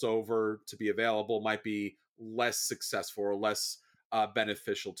that flips over to be available might be less successful or less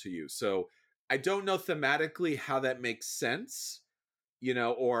beneficial to you. So I don't know thematically how that makes sense,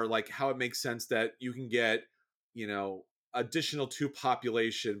 or like how it makes sense that you can get, you know, additional 2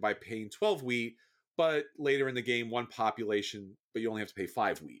 population by paying 12 wheat, but later in the game 1 population, but you only have to pay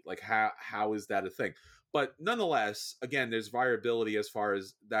 5 wheat. Like how is that a thing? But nonetheless, again, there's variability as far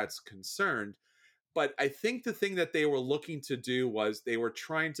as that's concerned. But I think the thing that they were looking to do was they were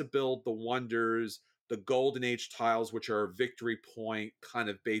trying to build the wonders, the golden age tiles, which are victory point kind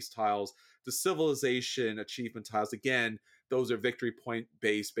of base tiles, the civilization achievement tiles. Again, those are victory point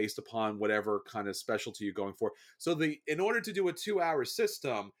based upon whatever kind of specialty you're going for. So in order to do a 2-hour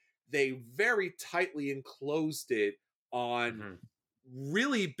system, they very tightly enclosed it on Mm-hmm.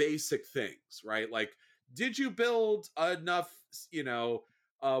 really basic things, right? Like, did you build enough,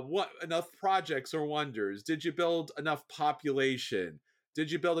 what enough projects or wonders? Did you build enough population?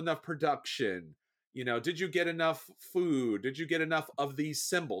 Did you build enough production? Did you get enough food? Did you get enough of these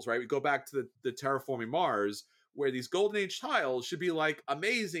symbols, right? We go back to the terraforming Mars, where these golden age tiles should be like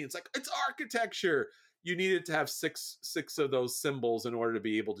amazing. It's like, it's architecture. You needed to have six of those symbols in order to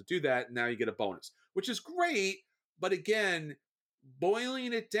be able to do that. And now you get a bonus, which is great. But again,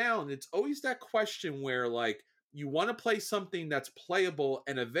 boiling it down, it's always that question where, like, you want to play something that's playable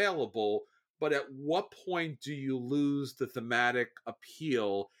and available, but at what point do you lose the thematic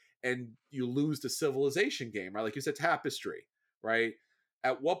appeal and you lose the civilization game, right? Like you said, Tapestry, right?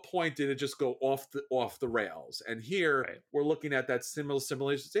 At what point did it just go off the rails? And here Right. we're looking at that similar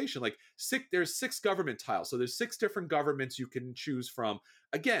civilization. Like there's 6 government tiles, so there's 6 different governments you can choose from.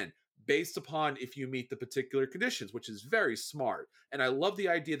 Again, based upon if you meet the particular conditions, which is very smart. And I love the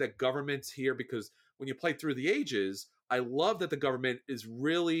idea that government's here, because when you play through the ages, I love that the government is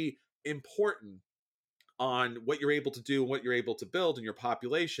really important on what you're able to do and what you're able to build in your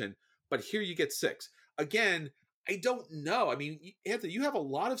population. But here you get 6. Again, I don't know. I mean, Anthony, you have a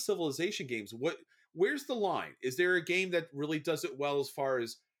lot of civilization games. Where's the line? Is there a game that really does it well as far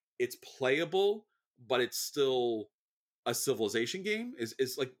as it's playable, but it's still a civilization game?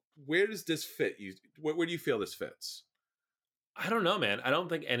 Is like, where does this fit? Where do you feel this fits? I don't know, man. I don't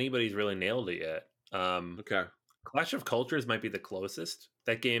think anybody's really nailed it yet. Okay. Clash of Cultures might be the closest.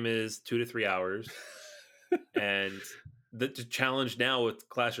 That game is 2 to 3 hours. And the challenge now with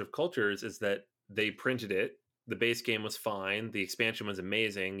Clash of Cultures is that they printed it. The base game was fine. The expansion was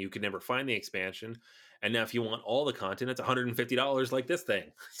amazing. You could never find the expansion. And now if you want all the content, it's $150 like this thing.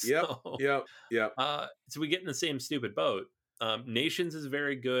 Yep. Yep. So we get in the same stupid boat. Nations is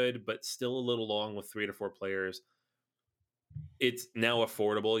very good, but still a little long with 3 to 4 players. It's now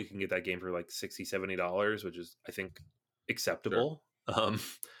affordable. You can get that game for like $60, $70, which is, I think, acceptable. Sure.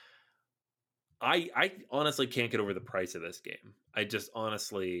 I honestly can't get over the price of this game. I just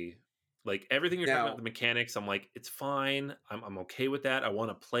honestly, like, everything you're talking about, the mechanics, I'm like, it's fine. I'm okay with that. I want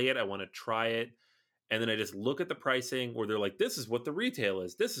to play it. I want to try it. And then I just look at the pricing where they're like, this is what the retail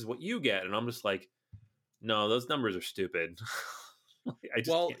is. This is what you get. And I'm just like, no, those numbers are stupid. I just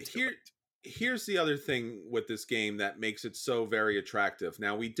can't do it. Here's the other thing with this game that makes it so very attractive.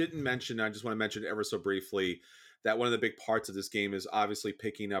 Now, we didn't mention, I just want to mention ever so briefly, that one of the big parts of this game is obviously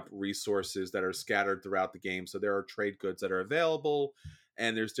picking up resources that are scattered throughout the game. So there are trade goods that are available,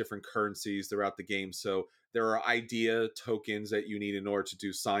 and there's different currencies throughout the game. So there are idea tokens that you need in order to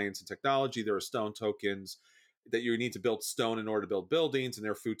do science and technology. There are stone tokens that you need to build stone in order to build buildings, and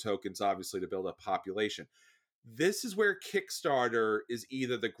there are food tokens, obviously, to build a population. This is where Kickstarter is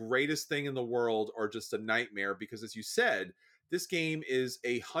either the greatest thing in the world or just a nightmare, because, as you said, this game is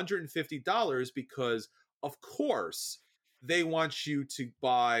 $150 because, of course, they want you to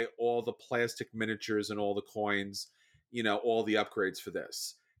buy all the plastic miniatures and all the coins, all the upgrades for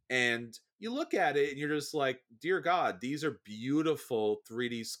this. And you look at it and you're just like, dear God, these are beautiful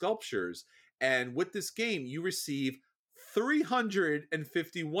 3D sculptures. And with this game, you receive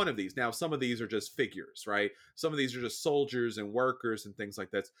 351 of these. Now, some of these are just figures, right? Some of these are just soldiers and workers and things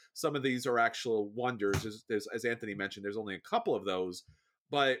like that. Some of these are actual wonders. There's, as Anthony mentioned, there's only a couple of those.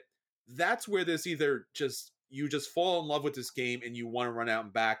 But that's where there's either just, you just fall in love with this game and you want to run out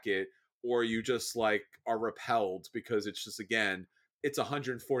and back it, or you just like are repelled because it's just, again, it's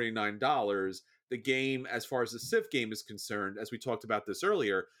 $149. The game, as far as the Civ game is concerned, as we talked about this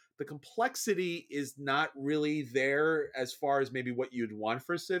earlier, the complexity is not really there as far as maybe what you'd want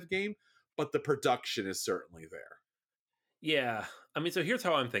for a Civ game, but the production is certainly there. Yeah. I mean, so here's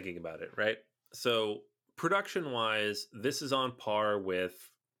how I'm thinking about it, right? So production wise, this is on par with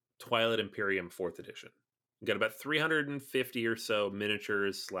Twilight Imperium 4th edition. You got about 350 or so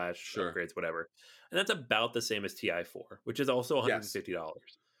miniatures / upgrades, whatever. And that's about the same as TI4, which is also $150.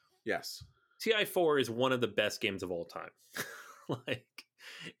 Yes. TI4 is one of the best games of all time. Like,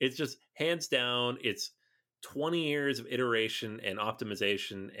 it's just hands down, it's 20 years of iteration and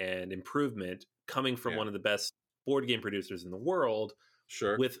optimization and improvement coming from one of the best board game producers in the world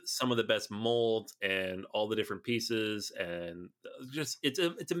Sure. with some of the best molds and all the different pieces, and just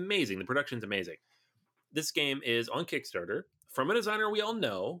it's amazing. The production's amazing. This game is on Kickstarter from a designer we all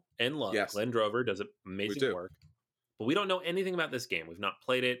know and love. Yes, Glenn Drover does we amazing do. work, but we don't know anything about this game. We've not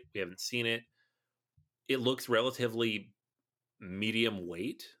played it. We haven't seen it. It looks relatively medium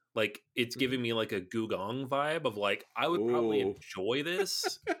weight. Like it's Mhm. giving me like a Gugong vibe of like I would probably Ooh. enjoy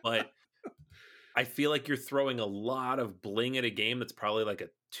this, but I feel like you're throwing a lot of bling at a game that's probably like a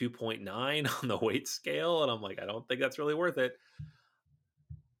 2.9 on the weight scale, and I'm like I don't think that's really worth it.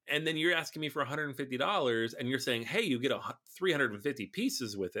 And then you're asking me for $150 and you're saying, "Hey, you get 350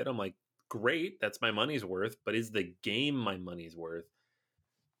 pieces with it." I'm like, "Great, that's my money's worth, but is the game my money's worth?"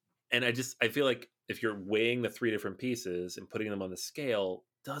 And I feel like if you're weighing the three different pieces and putting them on the scale,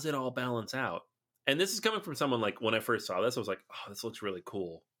 does it all balance out? And this is coming from someone like when I first saw this, I was like, "Oh, this looks really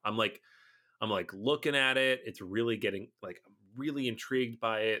cool." I'm like looking at it, it's really getting like I'm really intrigued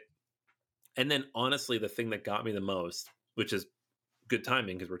by it. And then honestly, the thing that got me the most, which is good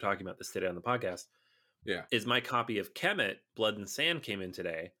timing because we're talking about this today on the podcast, Yeah. is my copy of Kemet Blood and Sand came in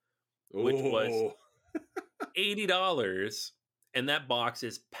today, which was Oh. $80, and that box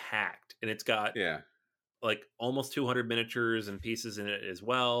is packed and it's got Yeah. like almost 200 miniatures and pieces in it as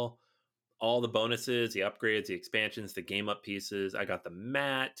well. All the bonuses, the upgrades, the expansions, the game up pieces. I got the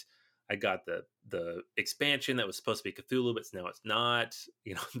mat. I got the expansion that was supposed to be Cthulhu, but now it's not.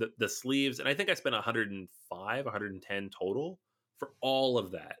 You know, the sleeves, and I think I spent 105, 110 total for all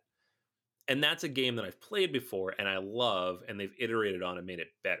of that. And that's a game that I've played before and I love, and they've iterated on and made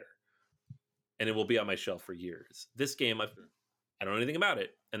it better. And it will be on my shelf for years. This game, I don't know anything about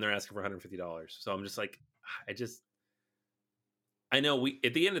it, and they're asking for $150. So I'm just like, I know we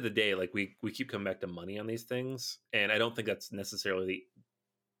at the end of the day, like we keep coming back to money on these things, and I don't think that's necessarily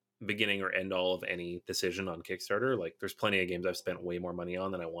the beginning or end all of any decision on Kickstarter. Like there's plenty of games I've spent way more money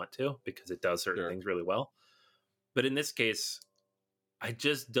on than I want to because it does certain Sure. things really well. But in this case, I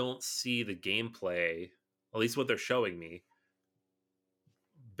just don't see the gameplay, at least what they're showing me,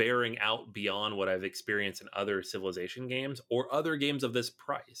 bearing out beyond what I've experienced in other Civilization games or other games of this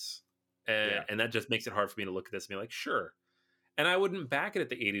price. Yeah. And that just makes it hard for me to look at this and be like, sure. And I wouldn't back it at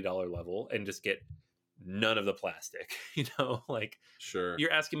the $80 level and just get none of the plastic. Like Sure.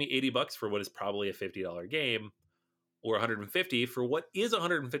 you're asking me $80 for what is probably a $50 game, or 150 for what is a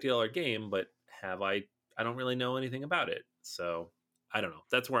 $150 game, but I don't really know anything about it. So I don't know.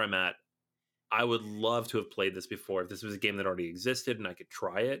 That's where I'm at. I would love to have played this before if this was a game that already existed and I could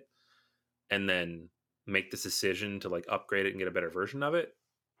try it and then make this decision to like upgrade it and get a better version of it.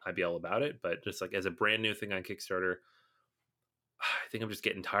 I'd be all about it. But just like as a brand new thing on Kickstarter, I think I'm just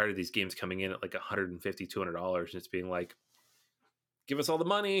getting tired of these games coming in at like $150, $200 and it's being like, give us all the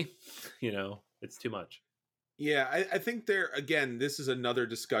money. It's too much. Yeah, I think again, this is another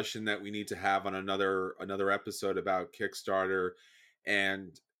discussion that we need to have on another episode about Kickstarter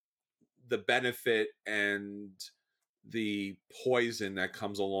and the benefit and the poison that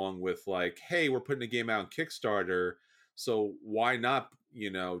comes along with like, hey, we're putting a game out on Kickstarter, so why not,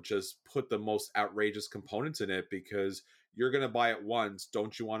 just put the most outrageous components in it because you're going to buy it once.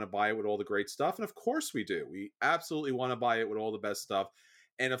 Don't you want to buy it with all the great stuff? And of course we do. We absolutely want to buy it with all the best stuff.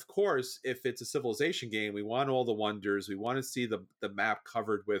 And of course, if it's a Civilization game, we want all the wonders. We want to see the map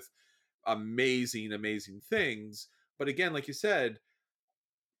covered with amazing, amazing things. But again, like you said,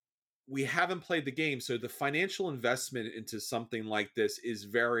 we haven't played the game, so the financial investment into something like this is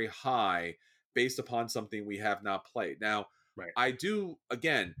very high based upon something we have not played. Now, Right. I do,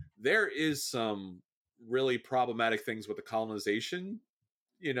 again, there is some really problematic things with the colonization,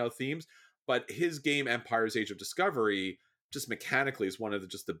 themes, but his game Empire's Age of Discovery just mechanically is one of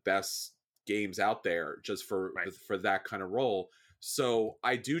just the best games out there just for Right. for that kind of role. So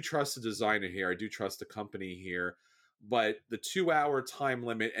I do trust the designer here. I do trust the company here, but the 2-hour time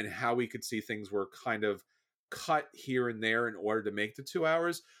limit and how we could see things were kind of cut here and there in order to make the 2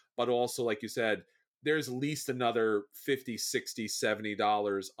 hours. But also, like you said, there's at least another 50, 60,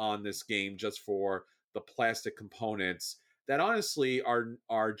 $70 on this game just for the plastic components that honestly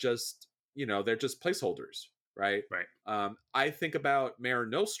are just, they're just placeholders, right? Right. I think about Mare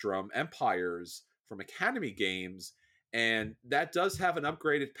Nostrum Empires from Academy Games, and that does have an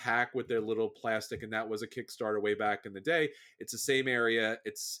upgraded pack with their little plastic, and that was a Kickstarter way back in the day. It's the same area.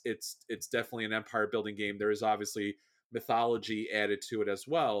 It's definitely an empire building game. There is obviously mythology added to it as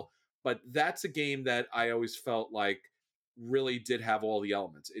well, but that's a game that I always felt like really did have all the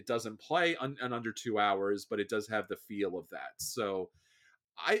elements. It doesn't play in under 2 hours, but it does have the feel of that. So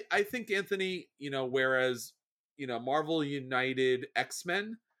I think, Anthony, whereas Marvel United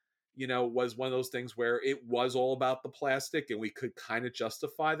X-Men was one of those things where it was all about the plastic, and we could kind of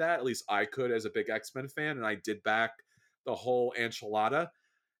justify that. At least I could, as a big X-Men fan, and I did back the whole enchilada,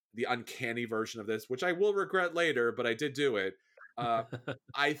 the uncanny version of this, which I will regret later, but I did do it.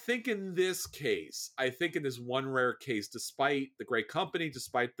 I think in this case, I think in this one rare case, despite the great company,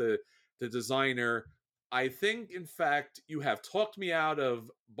 despite the designer, I think in fact you have talked me out of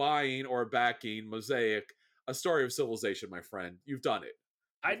buying or backing Mosaic, A Story of Civilization, my friend. You've done it.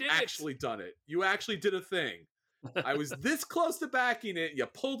 I did actually done it. You actually did a thing. I was this close to backing it. You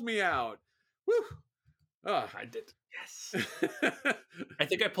pulled me out. Woo! I did. Yes. I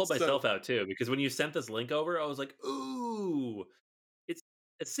think I pulled myself out too, because when you sent this link over, I was like, ooh, it's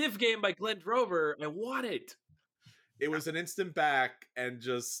a Civ game by Glenn Drover. I want it. It was an instant back, and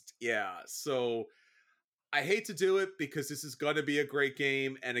just, yeah. So I hate to do it because this is going to be a great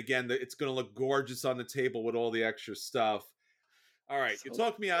game. And again, it's going to look gorgeous on the table with all the extra stuff. All right, you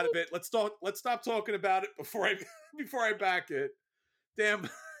talked me out of it. Let's stop talking about it before I back it. Damn.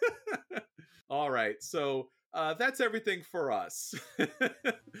 All right, so that's everything for us.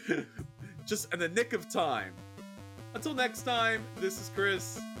 Just in the nick of time. Until next time, this is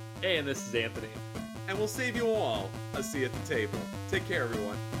Chris. And this is Anthony. And we'll save you all a seat at the table. Take care,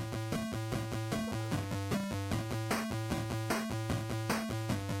 everyone.